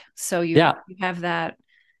opaque. So you yeah, have that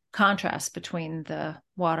contrast between the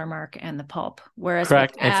watermark and the pulp. Whereas with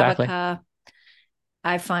correct, exactly. abaca,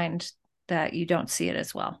 I find that you don't see it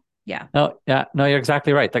as well. Yeah. No, yeah, no, you're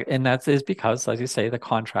exactly right. And that is because, as you say, the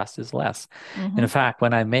contrast is less. And in Mm-hmm. fact,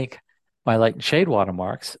 when I make my light and shade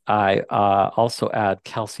watermarks, I also add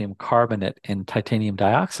calcium carbonate and titanium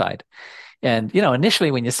dioxide. And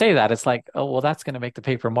initially when you say that, it's like, oh, well, that's going to make the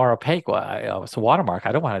paper more opaque. Well, it's a watermark.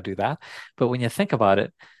 I don't want to do that. But when you think about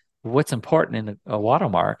it, what's important in a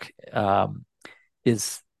watermark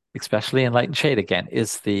is, especially in light and shade again,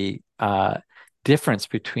 is the difference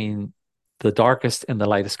between the darkest and the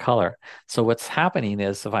lightest color. So what's happening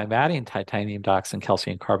is if I'm adding titanium dioxide and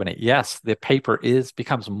calcium carbonate, yes, the paper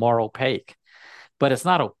becomes more opaque, but it's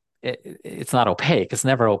not opaque. It's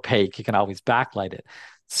never opaque. You can always backlight it.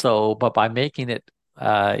 So, but by making it,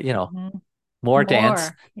 Mm-hmm. more dense,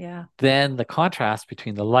 More. Yeah. then the contrast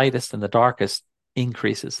between the lightest and the darkest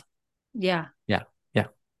increases. Yeah. Yeah. Yeah.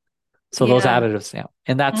 So those Yeah. additives, yeah.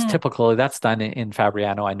 And Mm. that's done in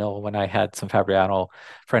Fabriano. I know when I had some Fabriano,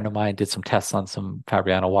 friend of mine did some tests on some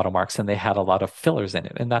Fabriano watermarks and they had a lot of fillers in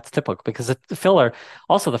it. And that's typical because the filler,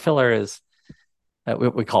 also the filler is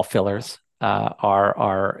what we call fillers,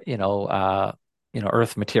 are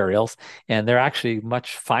earth materials, and they're actually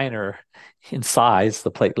much finer in size,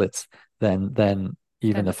 the platelets, than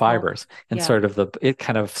even Than the the pulp. fibers. And Yeah. sort of it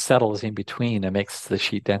kind of settles in between and makes the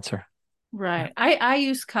sheet denser. Yeah. Right. I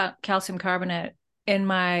use calcium carbonate in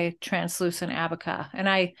my translucent abaca. And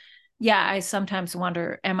I sometimes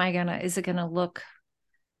wonder, is it gonna look,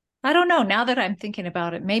 I don't know. Now that I'm thinking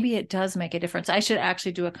about it, maybe it does make a difference. I should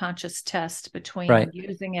actually do a conscious test between Right.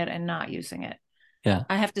 using it and not using it. Yeah.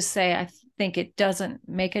 I have to say, think it doesn't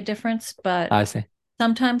make a difference, but I see.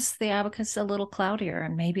 sometimes the abaca's a little cloudier,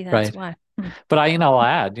 and maybe that's Right. why. But I'll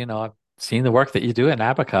add, I've seen the work that you do in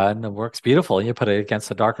Abaca and the work's beautiful. You put it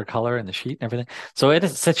against a darker color in the sheet and everything. So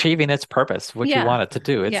it's achieving its purpose, what you Yeah. want it to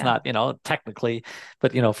do. It's Yeah. not, technically,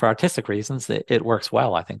 but for artistic reasons, it works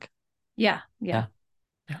well, I think. Yeah. Yeah.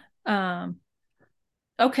 Yeah. Yeah. Um,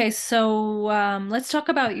 okay, so let's talk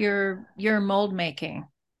about your mold making,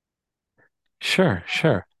 Sure,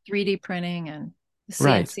 sure. 3D printing and the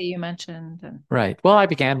Right. CNC you mentioned, and Right. Well, I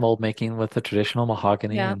began mold making with the traditional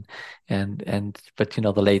mahogany yeah. and but the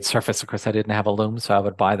laid surface, of course, I didn't have a loom, so I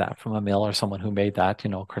would buy that from a mill or someone who made that.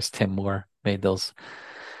 Of course, Tim Moore made those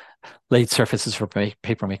laid surfaces for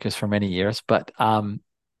paper makers for many years. But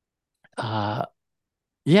uh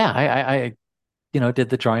yeah, I did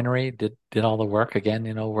the joinery, did all the work again,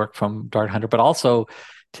 work from Dart Hunter, but also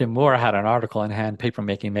Tim Moore had an article in Hand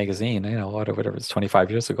Papermaking magazine, whatever it was,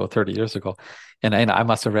 25 years ago, 30 years ago. And I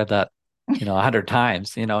must have read that, 100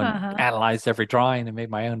 times, and Uh-huh. analyzed every drawing and made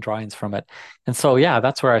my own drawings from it. And so, yeah,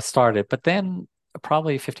 that's where I started. But then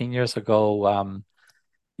probably 15 years ago,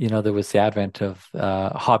 there was the advent of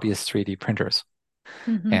hobbyist 3D printers.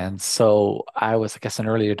 Hmm. And so I was, I guess, an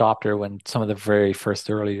early adopter when some of the very first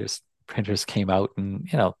earliest printers came out. And,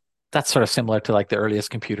 that's sort of similar to like the earliest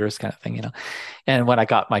computers kind of thing. And when I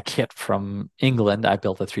got my kit from England, I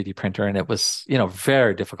built a 3D printer and it was,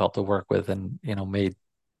 very difficult to work with and, made,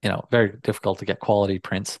 very difficult to get quality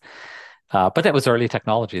prints. But that was early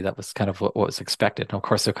technology. That was kind of what was expected. And of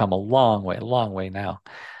course, they've come a long way now.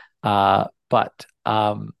 But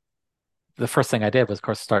the first thing I did was, of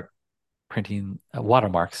course, start printing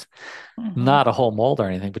watermarks, Hmm. not a whole mold or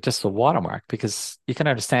anything, but just a watermark. Because you can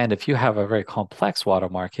understand if you have a very complex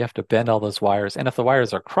watermark, you have to bend all those wires. And if the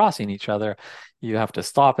wires are crossing each other, you have to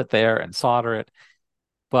stop it there and solder it.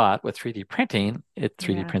 But with 3D printing, it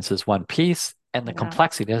 3D Yeah. prints as one piece, and the Yeah.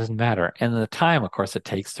 complexity doesn't matter. And the time, of course, it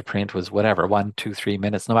takes to print was whatever, 1, 2, 3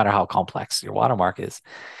 minutes, no matter how complex your watermark is.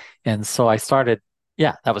 And so I started,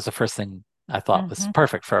 yeah, that was the first thing I thought was Hmm.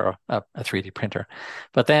 perfect for a 3D printer.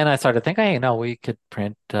 But then I started thinking, hey, no, we could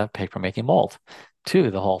print paper making mold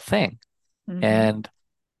too, the whole thing. Hmm. And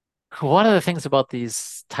one of the things about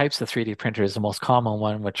these types of 3D printers, the most common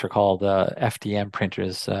one, which are called FDM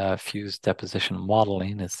printers, fused deposition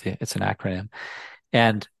modeling, it's an acronym,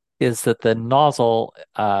 and is that the nozzle,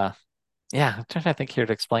 yeah, I'm trying to think here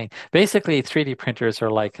to explain. Basically, 3D printers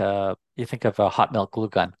are like you think of a hot melt glue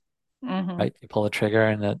gun, Hmm. right? You pull the trigger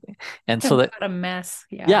and so that What a mess.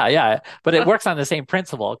 Yeah. yeah, yeah, but it works on the same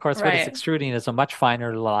principle. Of course, what it's Right. extruding is a much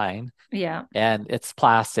finer line Yeah. and it's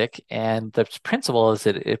plastic. And the principle is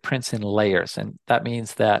that it prints in layers, and that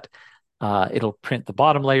means that it'll print the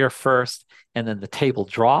bottom layer first, and then the table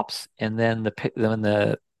drops, and then when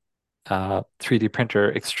the 3D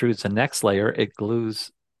printer extrudes the next layer, it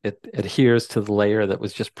glues. It adheres to the layer that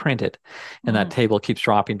was just printed, and that Mm. table keeps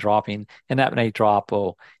dropping, and that may drop,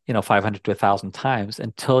 500 to 1,000 times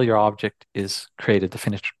until your object is created, the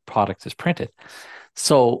finished product is printed.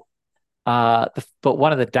 So but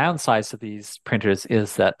one of the downsides of these printers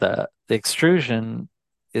is that the extrusion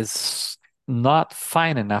is not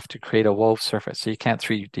fine enough to create a wove surface. So you can't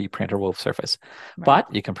 3D print a wove surface, Right.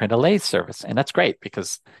 but you can print a lathe surface. And that's great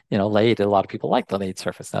because, lathe, a lot of people like the lathe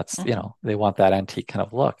surface. That's, Hmm. they want that antique kind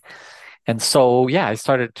of look. And so, yeah, I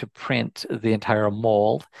started to print the entire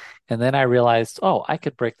mold. And then I realized, oh, I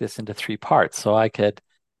could break this into three parts. So I could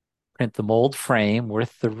print the mold frame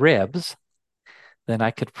with the ribs, then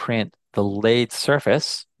I could print the lathe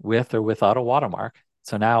surface with or without a watermark.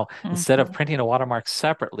 So now instead of Hmm. printing a watermark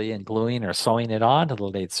separately and gluing or sewing it onto the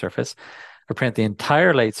lathe surface, I print the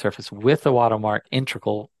entire lathe surface with the watermark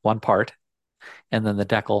integral one part and then the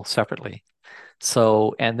decal separately.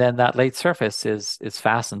 So, and then that lathe surface is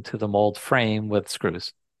fastened to the mold frame with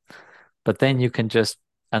screws. But then you can just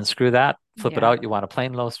unscrew that, flip it Yeah. out. You want a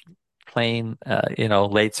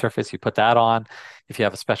lathe surface. You put that on. If you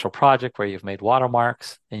have a special project where you've made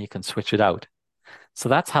watermarks, then you can switch it out. So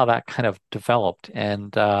that's how that kind of developed.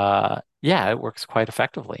 And yeah, it works quite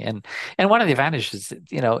effectively. And one of the advantages,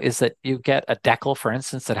 is that you get a decal, for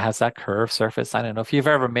instance, that has that curved surface. I don't know if you've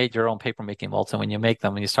ever made your own paper making molds, and when you make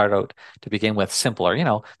them, you start out to begin with simpler,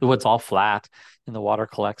 the wood's all flat and the water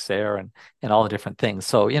collects there and all the different things.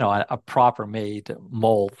 So, a proper made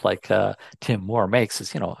mold like Tim Moore makes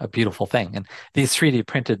is, a beautiful thing. And these 3D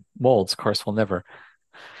printed molds, of course, will never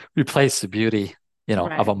replace the beauty, of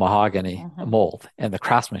Right. a mahogany Hmm. mold and the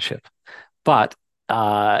craftsmanship. But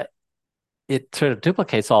it sort of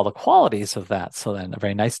duplicates all the qualities of that. So then a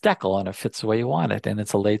very nice decal and it fits the way you want it and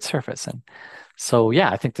it's a laid surface. And so, yeah,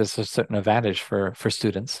 I think there's a certain advantage for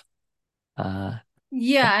students. Uh,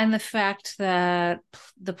 Yeah, and the fact that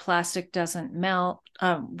the plastic doesn't melt,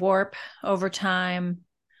 warp over time.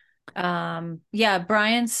 Yeah,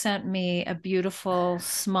 Brian sent me a beautiful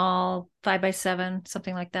small 5x7,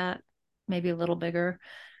 something like that, maybe a little bigger,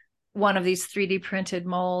 one of these 3D printed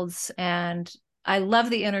molds. And I love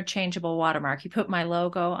the interchangeable watermark. You put my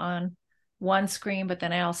logo on one screen, but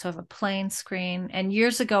then I also have a plain screen. And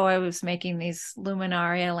years ago, I was making these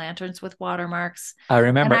luminaria lanterns with watermarks. I And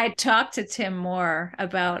remember. I talked to Tim Moore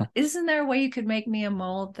about, isn't there a way you could make me a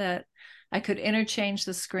mold that I could interchange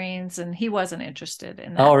the screens? And he wasn't interested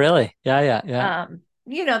in Oh, that. really? Yeah, yeah, yeah.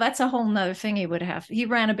 That's a whole nother thing he would have. He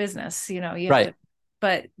ran a business, you have Right,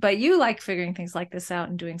 to, but you like figuring things like this out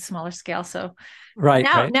and doing smaller scale. So right,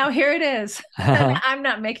 now, right. now here it is. And I'm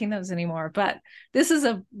not making those anymore, but this is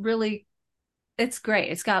a really, it's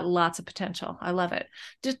great. It's got lots of potential. I love it.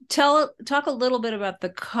 Just talk a little bit about the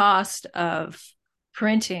cost of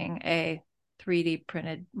printing a 3D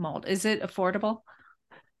printed mold. Is it affordable?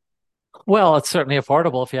 Well, it's certainly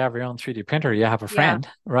affordable if you have your own 3D printer. You have a Yeah, friend,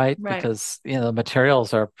 right? right. Because the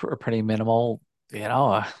materials are pretty minimal.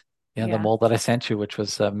 The Yeah, mold that I sent you, which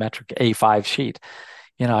was a metric A5 sheet.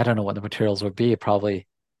 I don't know what the materials would be. Probably,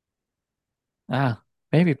 uh,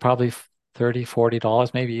 maybe probably 30,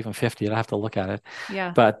 $40, maybe even 50. I'd have to look at it.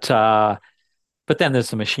 yeah, But but then there's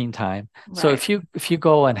the machine time. So right. if you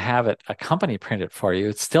go and have a company print it for you,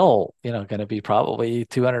 it's still, going to be probably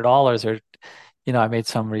 $200 or, I made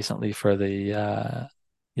some recently for the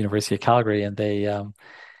University of Calgary and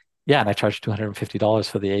and I charged $250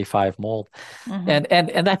 for the A5 mold. Hmm.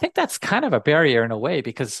 And I think that's kind of a barrier in a way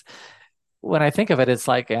because when I think of it, it's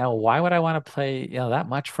like, why would I want to pay, that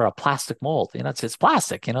much for a plastic mold? It's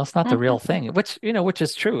plastic, it's not the real thing, which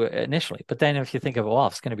is true initially. But then if you think of, well,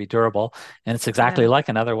 it's going to be durable and it's exactly Yeah. like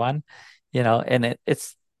another one, and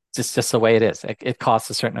it's just the way it is. It costs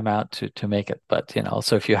a certain amount to make it, but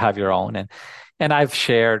so if you have your own, and I've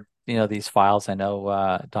shared these files. I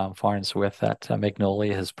know Don Farnsworth at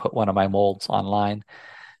Magnolia has put one of my molds online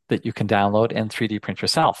that you can download and 3D print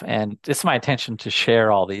yourself. And it's my intention to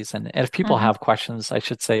share all these. And if people Hmm. have questions, I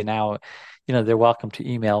should say now, they're welcome to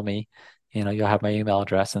email me. You'll have my email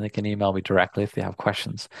address and they can email me directly if they have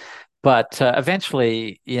questions. But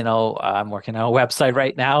eventually, I'm working on a website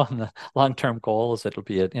right now, and the long-term goal is it'll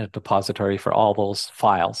be a depository for all those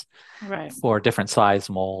files Right. for different size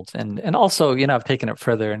molds, and also, I've taken it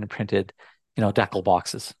further and printed, decal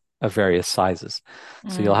boxes of various sizes.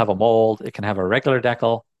 So you'll Mm. have a mold; it can have a regular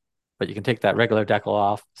decal, but you can take that regular decal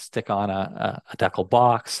off, stick on a decal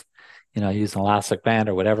box, use an elastic band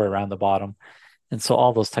or whatever around the bottom, and so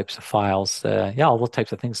all those types of files, yeah, all those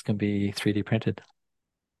types of things can be 3D printed.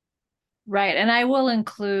 Right. And I will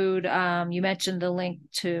include, you mentioned the link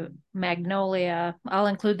to Magnolia. I'll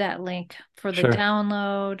include that link for the Sure.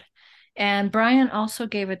 download. And Brian also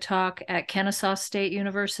gave a talk at Kennesaw State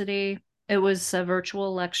University. It was a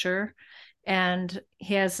virtual lecture, and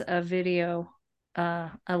he has a video,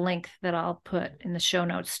 a link that I'll put in the show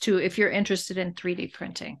notes too, if you're interested in 3D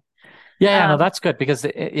printing. Yeah, no, Um, that's good because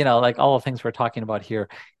like all the things we're talking about here,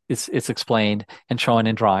 it's explained and shown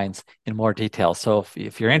in drawings in more detail. So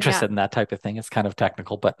if you're yeah. interested in that type of thing, it's kind of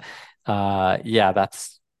technical, but yeah,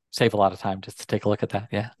 that's save a lot of time just to take a look at that.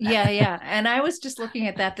 Yeah. Yeah, yeah. And I was just looking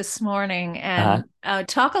at that this morning Uh-huh. and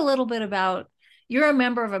talk a little bit about you're a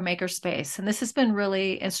member of a makerspace, and this has been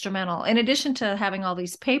really instrumental. In addition to having all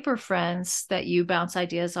these paper friends that you bounce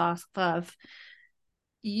ideas off of,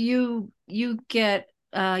 you get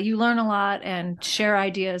you learn a lot and share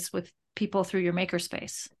ideas with people through your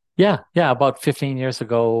makerspace. Yeah, yeah. About 15 years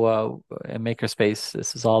ago, in Makerspace,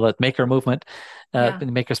 this is all that maker movement, Yeah. the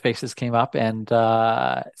Makerspaces came up, and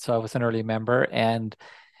so I was an early member, and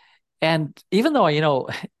even though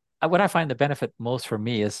what I find the benefit most for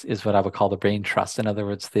me is what I would call the brain trust. In other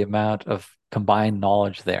words, the amount of combined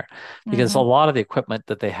knowledge there, because a Hmm. lot of the equipment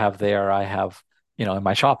that they have there, I have, in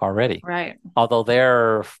my shop already. Right. Although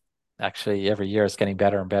they're actually every year is getting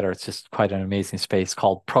better and better. It's just quite an amazing space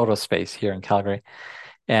called Proto Space here in Calgary.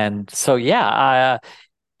 And so, yeah,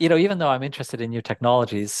 even though I'm interested in new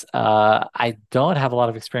technologies, I don't have a lot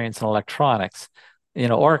of experience in electronics,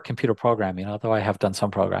 or computer programming, although I have done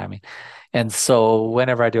some programming. And so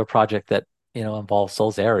whenever I do a project that, involves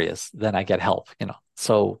those areas, then I get help,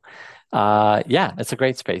 So, yeah, it's a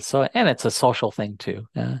great space. So, and it's a social thing too.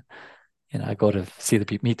 I go to see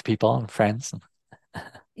meet the people and friends. And,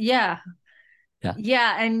 Yeah. yeah.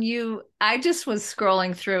 Yeah, and I just was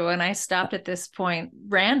scrolling through and I stopped at this point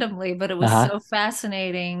randomly, but it was Uh-huh. so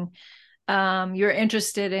fascinating. You're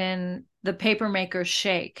interested in the papermaker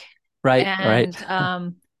shake Right, right,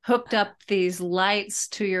 and hooked up these lights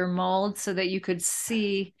to your mold so that you could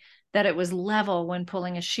see that it was level when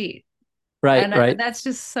pulling a sheet. right, And right. that's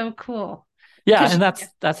just so cool Yeah, because and yeah,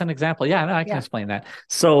 that's an example. Yeah, no, I can yeah. explain that.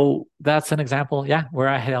 So that's an example, yeah, where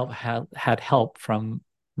I had help from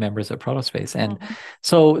members of Protospace. And Mhm.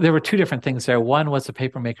 so there were two different things there. One was the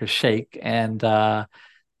papermaker shake, and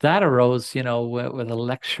that arose, with a All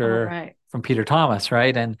lecture right. from Peter Thomas,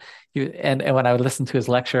 right? And when I would listen to his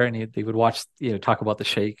lecture, and he would watch, talk about the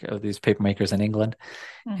shake of these papermakers in England,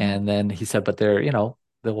 Hmm. and then he said, but they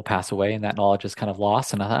will pass away, and that knowledge is kind of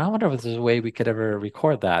lost. And I thought, I wonder if there's a way we could ever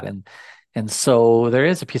record that. And so there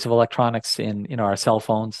is a piece of electronics in, our cell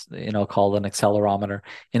phones, called an accelerometer,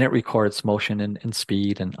 and it records motion and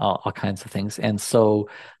speed and all kinds of things. And so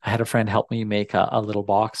I had a friend help me make a little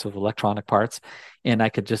box of electronic parts, and I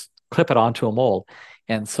could just clip it onto a mold.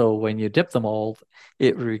 And so when you dip the mold,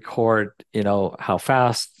 it would record, how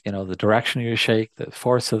fast, the direction of your shake, the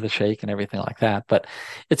force of the shake, and everything like that. But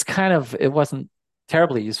it wasn't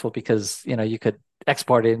terribly useful because, you could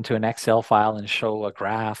export it into an Excel file and show a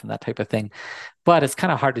graph and that type of thing. But it's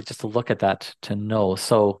kind of hard to just to look at that to know.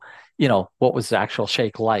 So, what was the actual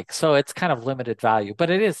shake like? So it's kind of limited value, but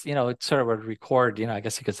it is, it's sort of a record, I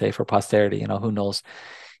guess you could say for posterity, who knows,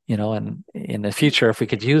 and in the future, if we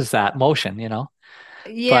could use that motion, but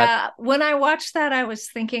Yeah, when I watched that, I was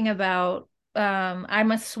thinking about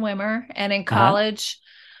I'm a swimmer, and in uh-huh, college,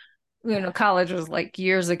 college was like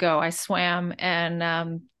years ago, I swam,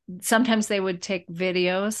 and sometimes they would take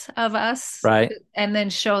videos of us right, and then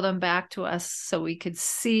show them back to us so we could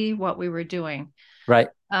see what we were doing. right.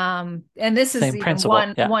 And this is Same even principle.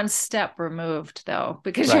 Yeah, one step removed though,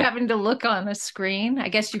 because you're right. having to look on a screen. I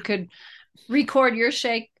guess you could record your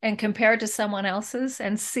shake and compare it to someone else's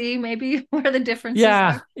and see maybe where the differences are.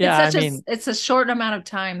 Yeah, yeah. I mean, It's a short amount of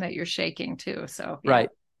time that you're shaking too. So yeah. right.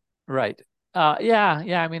 Right.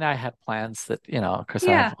 Yeah. I mean, I had plans that, of course,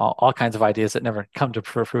 I have Yeah. all kinds of ideas that never come to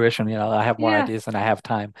fruition. I have more Yeah. ideas than I have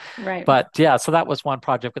time. Right. But yeah, so that was one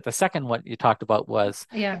project. But the second one you talked about was,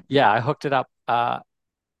 Yeah. yeah, I hooked it up,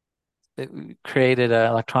 it created an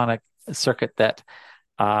electronic circuit that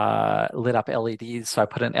lit up LEDs. So I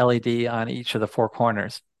put an LED on each of the four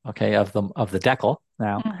corners, okay, of the decal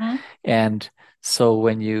now. Mm-hmm. And so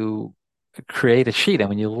when you create a sheet and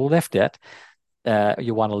when you lift it,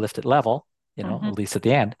 you want to lift it level, Mm-hmm. at least at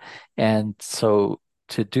the end. And so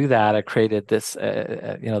to do that, I created this,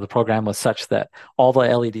 the program was such that all the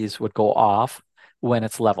LEDs would go off when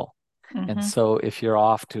it's level. And Mm-hmm. so if you're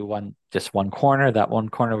off to just one corner, that one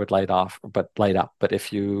corner would light up. But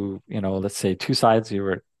if let's say two sides, you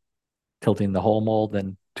were tilting the whole mold,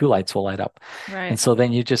 then two lights will light up. And Right. so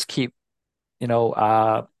then you just keep, you know,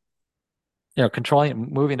 uh, controlling it,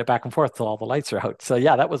 moving it back and forth till all the lights are out. So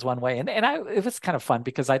yeah, that was one way. It was kind of fun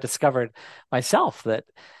because I discovered myself that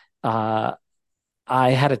uh,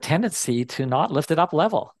 I had a tendency to not lift it up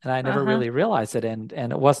level, and I never Uh-huh. really realized it. And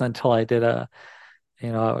it wasn't until I did a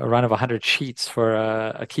run of 100 sheets for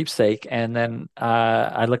a keepsake, and then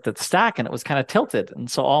I looked at the stack, and it was kind of tilted, and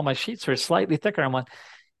so all my sheets were slightly thicker.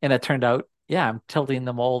 And it turned out, yeah, I'm tilting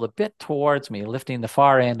the mold a bit towards me, lifting the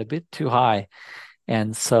far end a bit too high.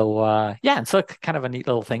 And so, yeah, and so it's kind of a neat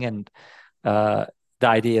little thing. And uh, the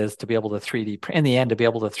idea is to be able to 3D print, in the end, to be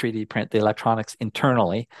able to 3D print the electronics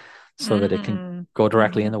internally so that it can Mm-hmm. go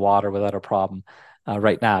directly in Mm-hmm. the water without a problem.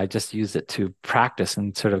 Right now, I just use it to practice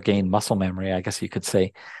and sort of gain muscle memory, I guess you could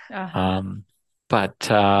say. Uh-huh. Um, but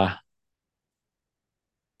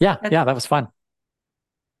yeah, That, yeah, that was fun.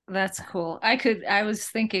 that's cool. I was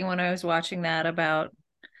thinking when I was watching that about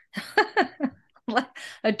like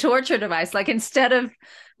a torture device, like instead of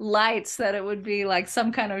lights, that it would be like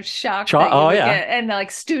some kind of shock that you Oh, would yeah. get, and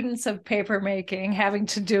like students of paper making having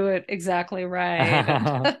to do it exactly right.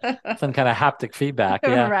 And Some kind of haptic feedback.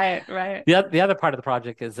 Yeah. right, right. The other part of the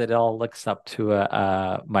project is that it all looks up to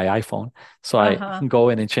my iPhone, so I Uh-huh. can go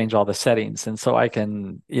in and change all the settings, and so I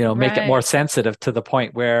can make it more Right. sensitive to the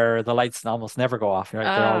point where the lights almost never go off.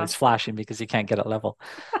 Right, they're Oh, always flashing because you can't get it level,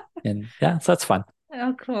 and yeah, so that's fun.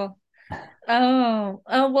 oh, cool. Oh,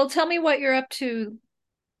 well, tell me what you're up to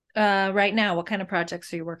right now. What kind of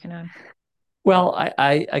projects are you working on? Well,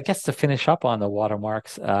 I guess to finish up on the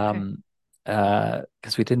watermarks, Okay.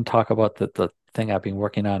 because we didn't talk about the thing I've been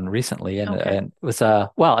working on recently, Okay. and it was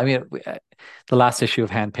well, I mean, the last issue of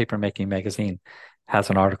Hand Papermaking magazine has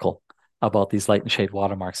an article about these light and shade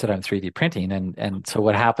watermarks that I'm 3D printing, and so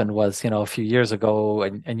what happened was, a few years ago,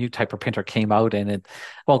 a new type of printer came out, and I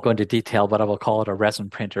won't go into detail, but I will call it a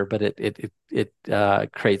resin printer, but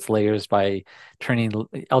it creates layers by turning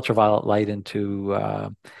ultraviolet light into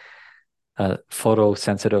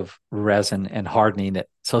photosensitive resin and hardening it.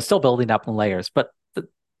 So it's still building up in layers, but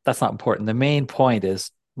that's not important. The main point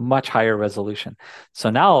is much higher resolution. So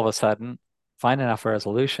now all of a sudden, find enough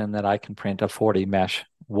resolution that I can print a 40 mesh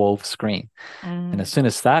wove screen. And as Mm, soon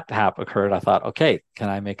as that occurred, I thought, okay, can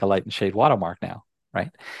I make a light and shade watermark now?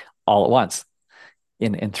 Right? All at once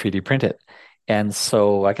in 3D print it. And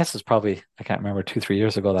so I guess it's probably, I can't remember, 2, 3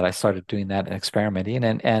 years ago that I started doing that and experimenting.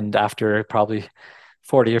 And after probably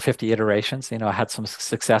 40 or 50 iterations, I had some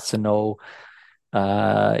success to know,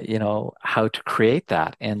 how to create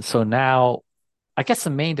that. And so now, I guess the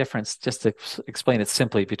main difference, just to explain it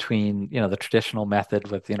simply, between, the traditional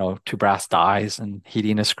method with, two brass dies and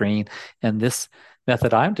heating a screen, and this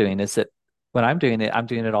method I'm doing, is that when I'm doing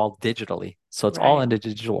it all digitally. So it's all right. in the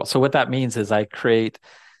digital. So what that means is I create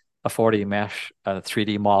a 40 mesh,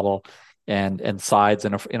 3D model, and sides,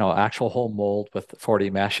 and a actual whole mold with 40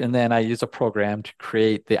 mesh, and then I use a program to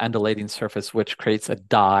create the undulating surface, which creates a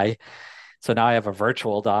die. So now I have a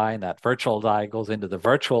virtual die, and that virtual die goes into the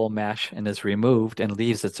virtual mesh and is removed and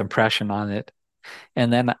leaves its impression on it.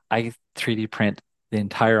 And then I 3D print the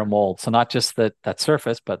entire mold. So not just that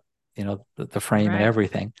surface, but the frame and Right.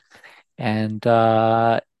 everything, and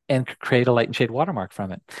create a light and shade watermark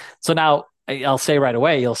from it. So now I'll say right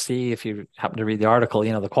away, you'll see if you happen to read the article,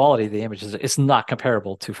 the quality of the images is not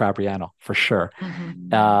comparable to Fabriano for sure.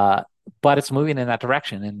 Hmm. Uh, but it's moving in that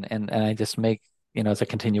direction, and I just make, as I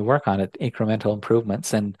continue work on it, incremental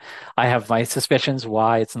improvements. And I have my suspicions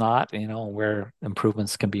why it's not, where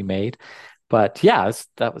improvements can be made. But yeah,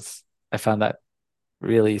 I found that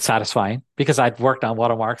really satisfying because I'd worked on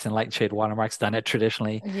watermarks and light and shade watermarks, done it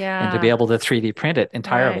traditionally, and to be Yeah. able to 3D print it Right.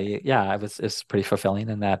 entirely, yeah, it's pretty fulfilling.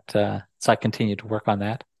 And that, so I continue to work on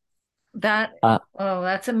that. That, Uh, oh,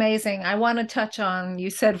 that's amazing. I want to touch on, you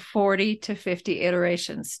said 40 to 50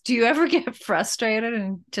 iterations. Do you ever get frustrated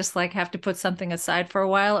and just like have to put something aside for a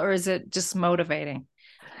while, or is it just motivating?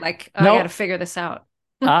 Like, oh, I got to No, figure this out.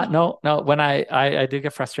 no, no. When I do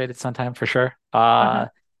get frustrated sometime for sure. Uh-huh.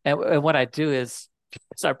 And what I do is,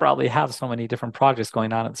 because I probably have so many different projects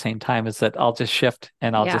going on at the same time, is that I'll just shift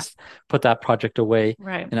and I'll Yeah. just put that project away.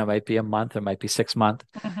 Right. And it might be a month, it might be 6 months.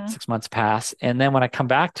 Hmm. 6 months pass, and then when I come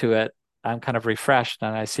back to it, I'm kind of refreshed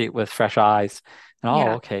and I see it with fresh eyes. And oh,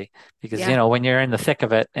 Yeah. okay, because Yeah. when you're in the thick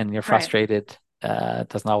of it and you're Right. frustrated, it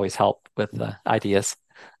doesn't always help with ideas.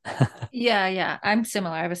 Yeah. Yeah. I'm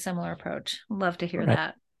similar. I have a similar approach. Love to hear Right,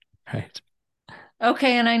 that. right.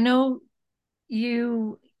 Okay. And I know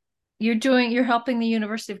you you're helping the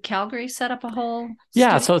University of Calgary set up a whole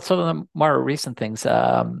Yeah, studio. so the more recent things,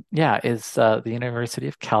 yeah, is the University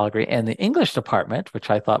of Calgary and the English department, which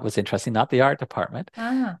I thought was interesting, not the art department.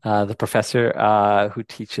 Ah. The professor who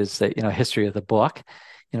teaches the history of the book,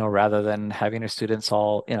 rather than having her students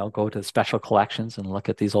all go to special collections and look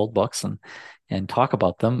at these old books and talk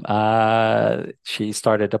about them, she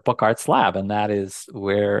started a book arts lab, and that is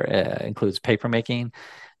where includes papermaking,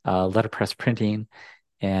 letterpress printing,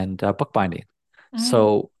 and bookbinding. Mm.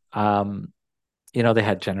 So. They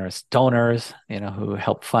had generous donors, who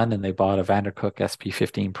helped fund, and they bought a Vandercook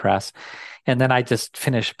SP15 press. And then I just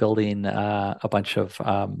finished building a bunch of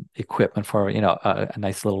equipment for, a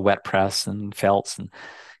nice little wet press and felts and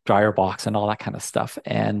dryer box and all that kind of stuff.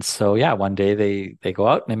 And so, yeah, one day they go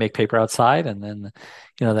out and they make paper outside, and then,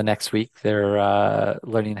 the next week they're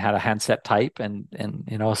learning how to handset type and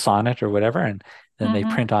a sonnet or whatever, and then they Hmm.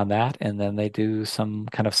 print on that, and then they do some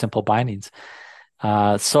kind of simple bindings.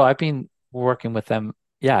 So I've been working with them,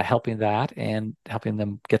 yeah, helping that and helping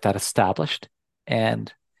them get that established.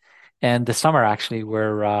 And this summer actually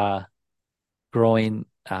we're growing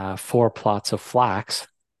 4 plots of flax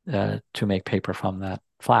to make paper from that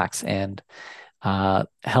flax. And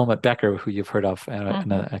Helmut Becker, who you've heard of,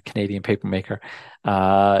 Hmm. a Canadian paper maker,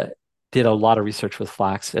 uh, did a lot of research with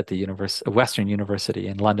flax at the Western University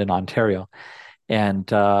in London, Ontario.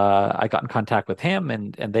 And I got in contact with him,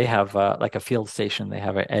 and they have like a field station. They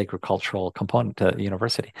have an agricultural component to the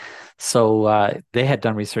university. So they had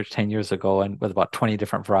done research 10 years ago and with about 20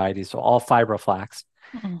 different varieties, so all fibroflax,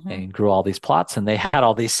 Hmm. and grew all these plots. And they had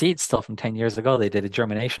all these seeds still from 10 years ago. They did a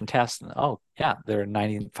germination test, and oh, yeah, they're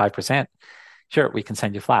 95%. Sure, we can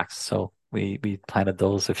send you flax. So we planted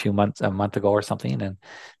those a month ago or something, and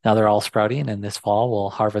now they're all sprouting. And this fall we'll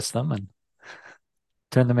harvest them and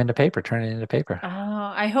turn it into paper.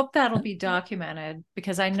 Oh, I hope that'll be documented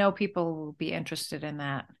because I know people will be interested in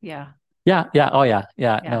that. Yeah. Yeah, yeah, oh yeah,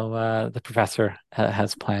 yeah. Yeah. No, the professor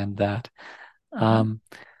has planned that. Uh-huh. Um,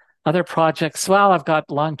 Other projects. Well, I've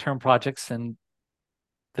got long-term projects and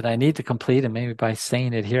that I need to complete, and maybe by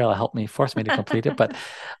saying it here, it'll help me force me to complete it. But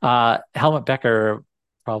Helmut Becker,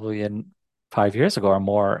 probably in 5 years ago or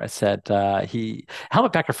more, said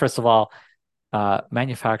Helmut Becker, first of all,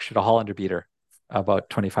 manufactured a Hollander beater about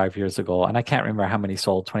 25 years ago. And I can't remember how many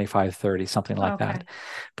sold, 25, 30, something like that. Okay.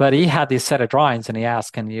 But he had these set of drawings and he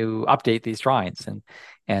asked, can you update these drawings?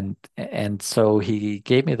 And so he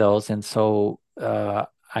gave me those. And so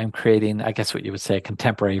I'm creating, I guess what you would say, a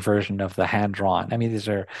contemporary version of the hand drawn. I mean, these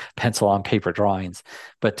are pencil on paper drawings,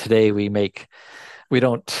 but today we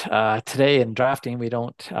don't today in drafting we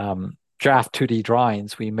don't draft 2D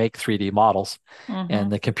drawings. We make 3D models, and Hmm.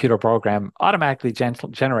 the computer program automatically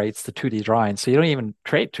generates the 2D drawings. So you don't even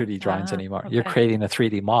create 2D drawings Ah, anymore. You're okay. creating a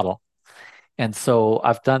 3D model. And so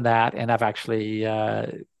I've done that, and I've actually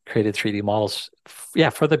created 3D models,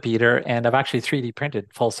 yeah, for the beater, and I've actually 3D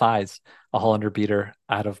printed full size a Hollander beater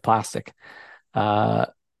out of plastic uh,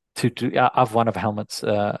 of one of Helmut's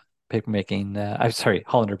paper making. I'm sorry,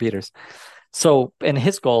 Hollander beaters. So, and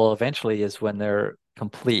his goal eventually is when they're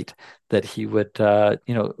complete, that he would,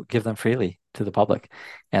 give them freely to the public.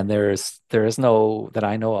 And there is no that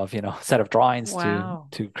I know of, set of drawings Wow.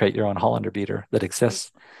 to create your own Hollander beater that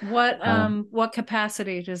exists. What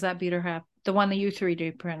capacity does that beater have? The one that you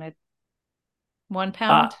 3D printed? 1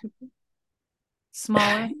 pound? Uh,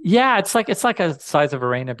 Smaller? yeah, it's like a size of a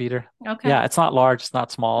Arena beater. Okay. Yeah, it's not large, it's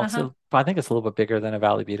not small. Uh-huh. I think it's a little bit bigger than a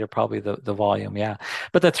Valley beater, probably the volume. Yeah,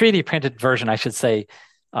 but the 3D printed version, I should say,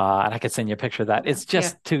 and I could send you a picture of that. It's Yeah.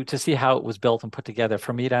 just to see how it was built and put together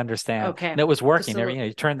for me to understand. Okay. And it was Just working. a little.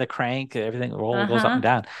 You turn the crank, everything roll goes up and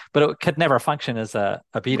Uh-huh. down, but it could never function as a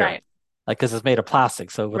beater, Right. like because it's made of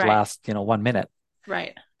plastic, so it would Right. last 1 minute.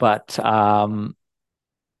 Right. But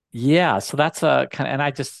yeah, so that's a kind of, and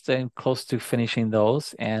I just am close to finishing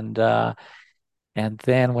those, and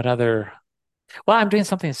then what other? Well, I'm doing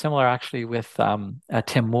something similar actually with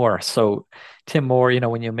Tim Moore. So Tim Moore,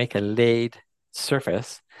 when you make a laid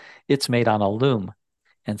surface, it's made on a loom,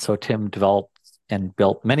 and so Tim developed, and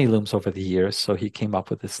built many looms over the years. So he came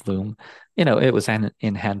up with this loom. It was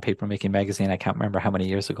in Hand Papermaking magazine. I can't remember how many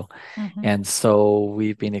years ago. Mm-hmm. And so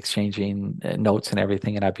we've been exchanging notes and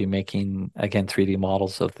everything, and I've been making again 3D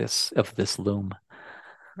models of this loom.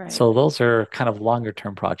 Right. So those are kind of longer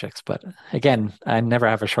term projects, but again, I never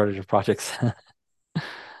have a shortage of projects.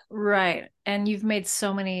 Right. And you've made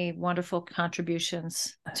so many wonderful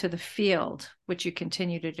contributions to the field, which you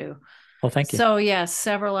continue to do. Well, thank you. So, yes,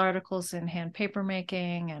 several articles in hand paper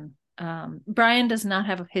making. And Brian does not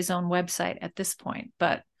have his own website at this point,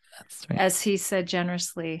 but That's right. as he said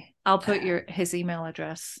generously, I'll put his email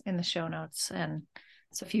address in the show notes. And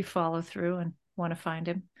so if you follow through and want to find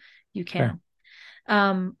him, you can.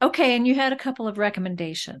 Sure. Okay. And you had a couple of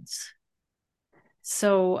recommendations.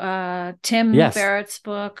 So Tim Yes. Barrett's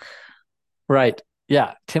book. Right.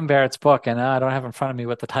 Yeah. Tim Barrett's book, and I don't have in front of me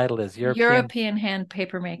what the title is. European Hand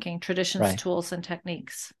Papermaking Traditions, Right. Tools, and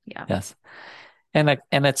Techniques. Yeah. Yes. And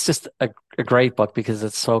it's just a great book because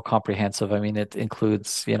it's so comprehensive. I mean, it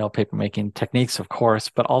includes, papermaking techniques, of course,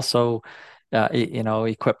 but also,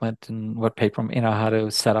 equipment and what paper, how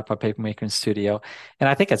to set up a papermaking studio. And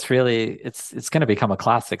I think it's going to become a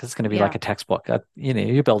classic. It's going to be like Yeah. a textbook. You'll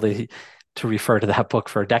be able to refer to that book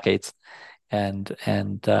for decades.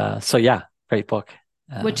 So yeah, great book.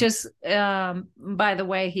 Which is, by the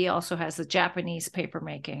way, he also has a Japanese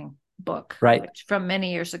papermaking book, Right. which from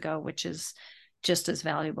many years ago, which is just as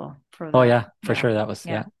valuable for that. Oh yeah, for sure. That was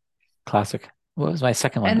classic. What was my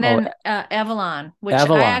second one? And then Avalon, which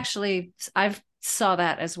Avalon. I've saw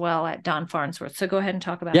that as well at Don Farnsworth. So go ahead and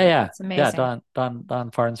talk about Yeah, it. yeah, It's amazing. yeah.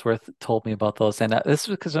 Don Farnsworth told me about those, and this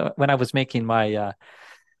was because when I was making my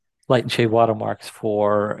light and shade watermarks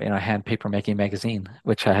for hand paper making magazine,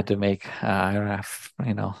 which I had to make. I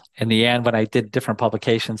don't know, in the end, when I did different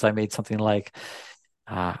publications, I made something like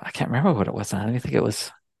I can't remember what it was. I don't think it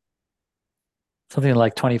was something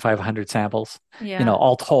like 2,500 samples. Yeah.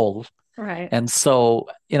 All told. Right. And so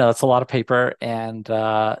it's a lot of paper, and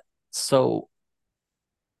so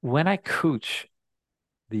when I couch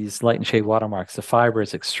these light and shade watermarks, the fiber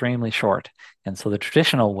is extremely short. And so the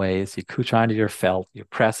traditional way is you couch onto your felt, you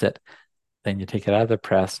press it, then you take it out of the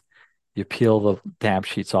press, you peel the damp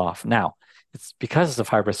sheets off. Now, it's because the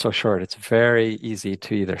fiber is so short, it's very easy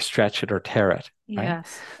to either stretch it or tear it, right?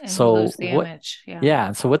 Yes. And you So lose the image. Yeah. yeah,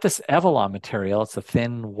 and so with this Evalon material, it's a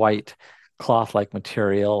thin white cloth-like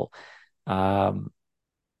material. Um,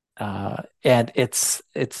 and it's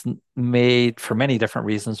made for many different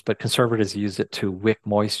reasons, but conservators use it to wick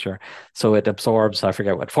moisture. So it absorbs, I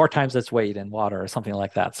forget what, 4 times its weight in water or something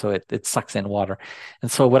like that. So it sucks in water.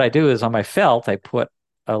 And so what I do is on my felt, I put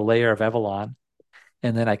a layer of Evalon,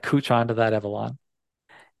 and then I couch onto that Evalon.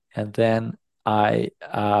 And then I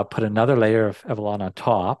put another layer of Evalon on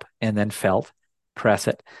top, and then felt, press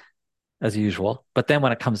it as usual. But then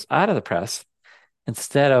when it comes out of the press,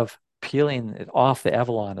 instead of peeling it off the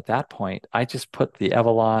Evalon at that point, I just put the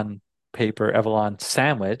Evalon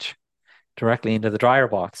sandwich directly into the dryer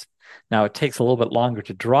box. Now it takes a little bit longer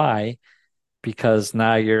to dry because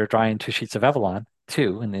now you're drying 2 sheets of Evalon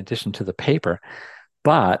too, in addition to the paper.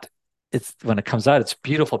 But it's when it comes out, it's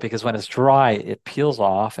beautiful because when it's dry, it peels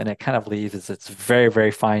off and it kind of leaves its very, very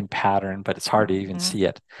fine pattern, but it's hard to even see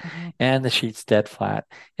it. Mm-hmm. And the sheet's dead flat.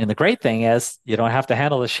 And the great thing is you don't have to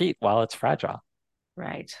handle the sheet while it's fragile.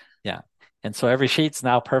 Right. Yeah. And so every sheet's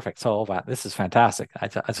now perfect. So oh, wow, this is fantastic. I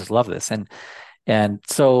just love this. And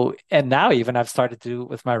now even I've started to do it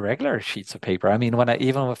with my regular sheets of paper. I mean,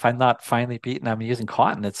 even if I'm not finely beaten, I'm using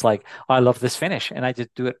cotton. It's like, oh, I love this finish. And I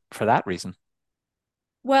just do it for that reason.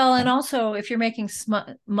 Well, and Yeah. also if you're making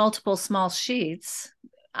multiple small sheets,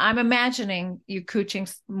 I'm imagining you couching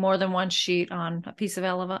more than one sheet on a piece of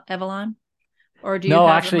Evalon, or do you No, have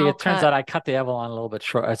them actually, all it turns out cut? I cut the Evalon a little bit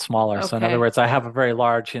smaller. So in other Okay. words, I have a very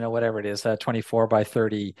large, whatever it is, 24 by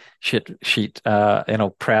 30 sheet,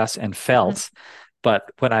 press and Mhm. felts. But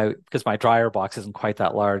because my dryer box isn't quite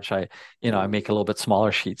that large, I make a little bit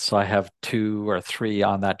smaller sheets. So I have 2 or 3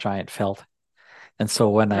 on that giant felt. And so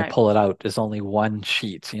when I Right. pull it out, there's only one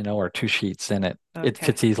sheet, or 2 sheets, and it Okay.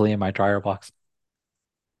 fits easily in my dryer box.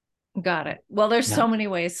 Got it. Well, there's Yeah. so many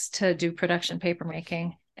ways to do production paper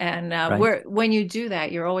making. And Right. when you do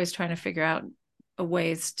that, you're always trying to figure out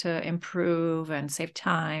ways to improve and save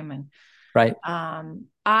time. And Right.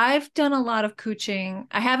 I've done a lot of couching.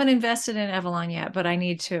 I haven't invested in Evalon yet, but I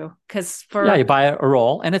need to because Yeah, you buy a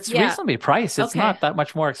roll, and it's yeah. reasonably priced. It's Okay. not that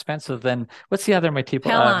much more expensive than what's the other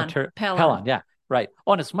Pellon. material? Pellon. Pellon, yeah, right.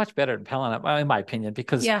 Oh, and it's much better than Pellon, in my opinion,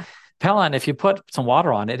 because Yeah. Pellon, if you put some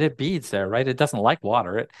water on it, it beads there, right? It doesn't like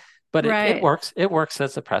water. but it Right. works. It works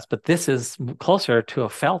as a press, but this is closer to a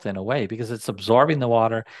felt in a way because it's absorbing the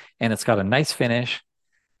water and it's got a nice finish.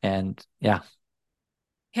 And yeah,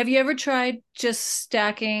 Have you ever tried just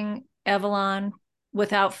stacking Evelyn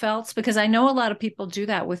without felts? Because I know a lot of people do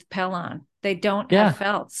that with Pellon. They don't have yeah,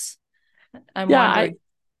 felts. I'm yeah. I wondering.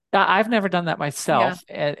 I've never done that Yeah, myself,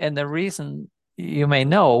 and the reason you may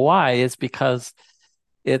know why is because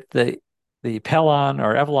it the Pellon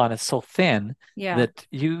or Evelyn is so thin yeah, that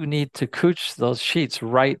you need to couch those sheets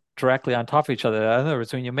right directly on top of each other. In other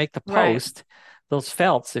words, when you make the right, post, those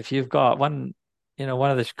felts, if you've got one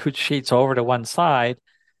of the couch sheets over to one side,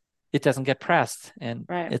 it doesn't get pressed and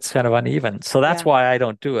right. it's kind of uneven. So that's Yeah, why I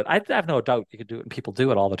don't do it. I have no doubt you could do it and people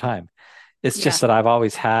do it all the time. It's yeah. just that I've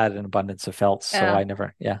always had an abundance of felts, so Uh, I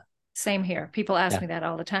never, yeah, Same here. People ask yeah, me that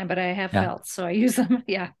all the time, but I have yeah, felts, so I use them.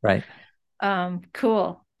 Yeah. right.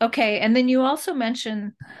 Cool. Okay. And then you also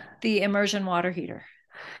mentioned the immersion water heater.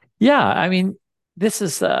 Yeah, I mean, this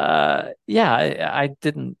is yeah, I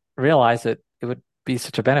didn't realize it would be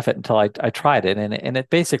such a benefit until I tried it. And it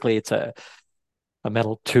basically it's a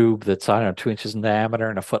metal tube that's, I don't know, 2 inches in diameter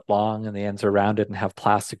and a foot long, and the ends are rounded and have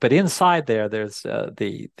plastic. But inside there's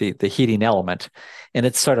the heating element, and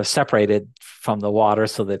it's sort of separated from the water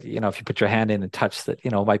so that, if you put your hand in and touch that,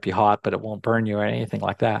 it might be hot, but it won't burn you or anything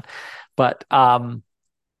like that. But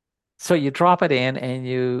so you drop it in and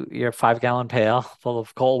your 5 gallon pail full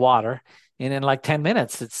of cold water. And in like 10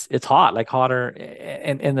 minutes, it's hot, like hotter.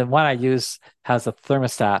 And the one I use has a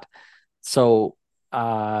thermostat. So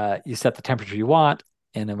you set the temperature you want,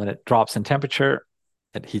 and then when it drops in temperature,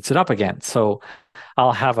 it heats it up again. So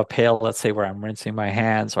I'll have a pail, let's say, where I'm rinsing my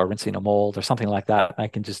hands or rinsing a mold or something like that. I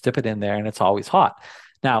can just dip it in there and it's always hot.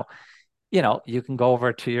 Now, you can go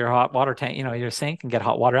over to your hot water tank, your sink and get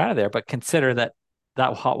hot water out of there, but consider that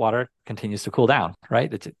that hot water continues to cool down,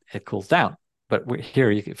 right? It cools down. But here,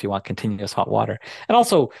 if you want continuous hot water, and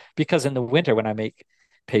also because in the winter when I make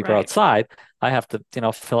paper Right. outside, I have to,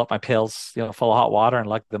 fill up my pails, full of hot water and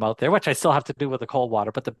lug them out there, which I still have to do with the cold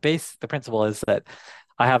water. But the principle is that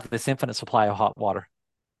I have this infinite supply of hot water.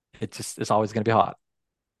 It just is always going to be hot.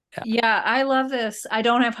 Yeah. Yeah, I love this. I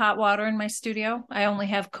don't have hot water in my studio. I only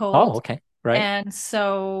have Oh, cold. okay. Right. And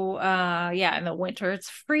so yeah, in the winter it's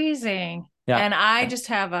freezing. Yeah. And I Yeah. just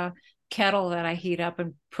have a kettle that I heat up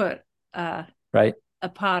and put uh Right. a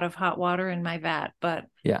pot of hot water in my vat. But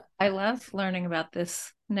Yeah. I love learning about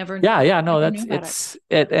this. Yeah, yeah, no, Never knew that's about it. it's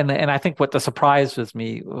it, and I think what the surprise was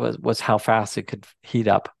me was how fast it could heat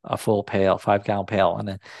up a full pail, 5 gallon pail, and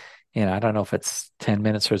then I don't know if it's 10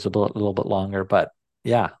 minutes or it's little bit longer, but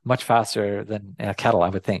yeah, much faster than a kettle, I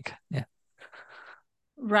would think. Yeah,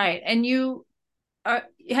 Right. And you are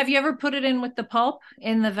have you ever put it in with the pulp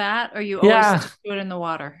in the vat, or you always yeah. just do it in the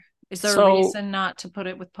water? Is there a So reason not to put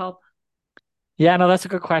it with pulp? yeah, no, that's a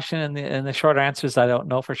good question, and the short answer is I don't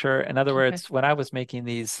know for sure. In other Okay. words, when I was making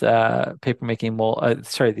these paper making mold,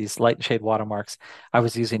 sorry, these light and shade watermarks, I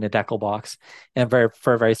was using a decal box, and for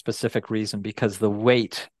a very specific reason because the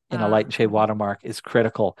weight in a light and shade Mhm. watermark is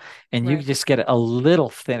critical, and you Right. just get it a little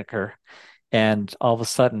thicker and all of a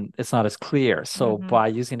sudden it's not as clear. So Hmm. by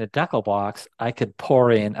using a decal box, I could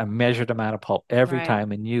pour in a measured amount of pulp every Right.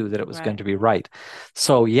 time and knew that it was going Right. to be right.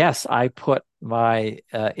 So yes, I put my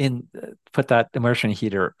in put that immersion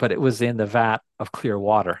heater, but it was in the vat of clear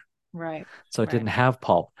water. Right. So it Right. didn't have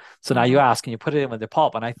pulp. So now you Hmm. ask, can you put it in with the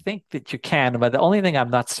pulp? And I think that you can, but the only thing I'm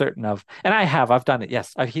not certain of, and I've done it.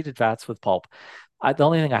 Yes, I've heated vats with pulp. The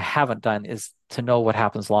only thing I haven't done is to know what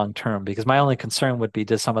happens long term, because my only concern would be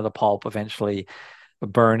does some of the pulp eventually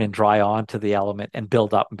burn and dry onto the element and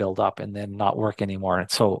build up and then not work anymore.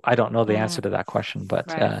 And so I don't know the answer Mm. to that question,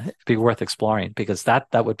 but Right. it'd be worth exploring because that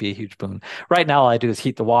would be a huge boon. Right now, all I do is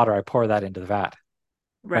heat the water. I pour that into the vat.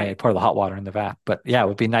 I Right. pour the hot water in the vat. But yeah, it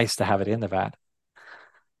would be nice to have it in the vat.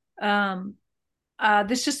 Um,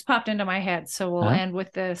 this just popped into my head, so we'll Huh? end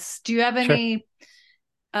with this. Do you have Sure.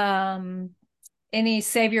 um any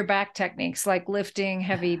save your back techniques like lifting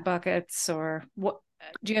heavy buckets, or what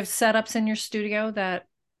do you have setups in your studio that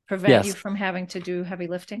prevent you Yes. from having to do heavy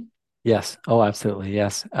lifting? Yes. Oh, absolutely.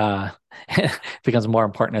 Yes. It becomes more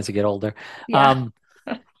important as you get older. Yeah.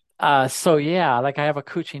 Um, so yeah, like I have a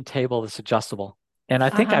couching table that's adjustable. And I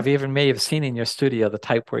think Uh-huh. I've even may have seen in your studio the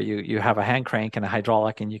type where you have a hand crank and a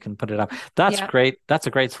hydraulic and you can put it up. That's Yeah. great. That's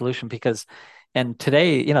a great solution because and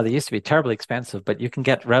today, they used to be terribly expensive, but you can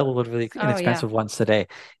get relatively Oh yeah. inexpensive ones today.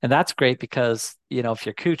 And that's great because, if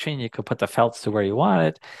you're couching, you could put the felts to where you want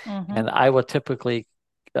it. Mm-hmm. And I will typically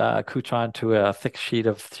couch onto a thick sheet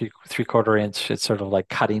of three-quarter inch. It's sort of like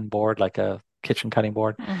cutting board, like a kitchen cutting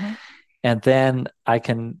board. Mm-hmm. And then I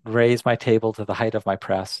can raise my table to the height of my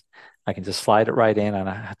press. I can just slide it right in, and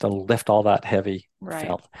I have to lift all that heavy Right.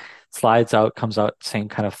 felt. Slides out, comes out, same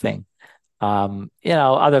kind of thing.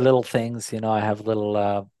 Other little things, I have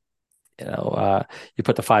little, you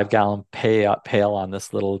put the 5-gallon pail on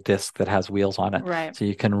this little disc that has wheels on it. Right. So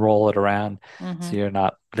you can roll it around, Mm-hmm. so you're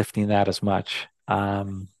not lifting that as much.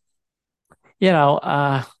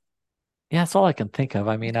 Yeah, that's all I can think of.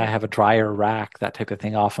 I mean, I Okay. have a dryer rack, that type of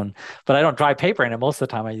thing often, but I don't dry paper in it. Most of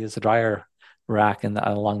the time I use a dryer rack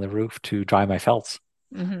along the roof to dry my felts.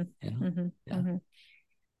 Mm-hmm. Mm-hmm. Yeah. Mm-hmm.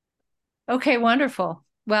 Okay, wonderful.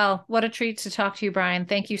 Well, what a treat to talk to you, Brian.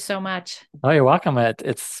 Thank you so much. Oh, you're welcome.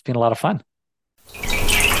 It's been a lot of fun.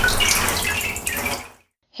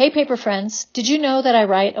 Hey, paper friends, did you know that I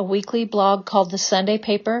write a weekly blog called The Sunday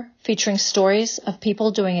Paper, featuring stories of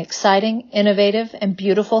people doing exciting, innovative, and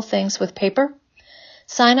beautiful things with paper?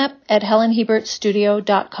 Sign up at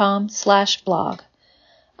helenhiebertstudio.com/blog.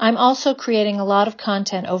 I'm also creating a lot of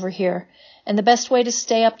content over here, and the best way to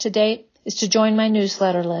stay up to date is to join my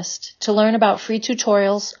newsletter list to learn about free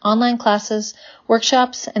tutorials, online classes,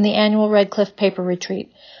 workshops, and the annual Red Cliff Paper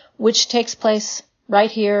Retreat, which takes place right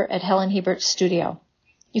here at Helen Hiebert Studio.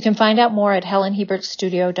 You can find out more at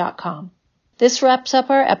helenhiebertstudio.com. This wraps up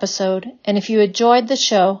our episode, and if you enjoyed the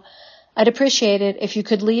show, I'd appreciate it if you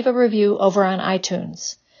could leave a review over on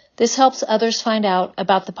iTunes. This helps others find out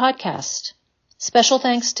about the podcast. Special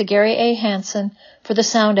thanks to Gary A. Hansen for the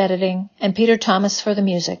sound editing and Peter Thomas for the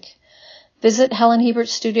music. Visit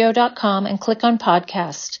helenhiebertstudio.com and click on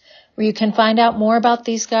podcast, where you can find out more about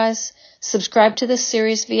these guys, subscribe to this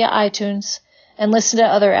series via iTunes, and listen to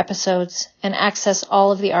other episodes and access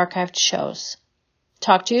all of the archived shows.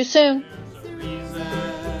 Talk to you soon.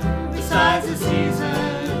 Besides the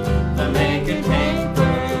season, the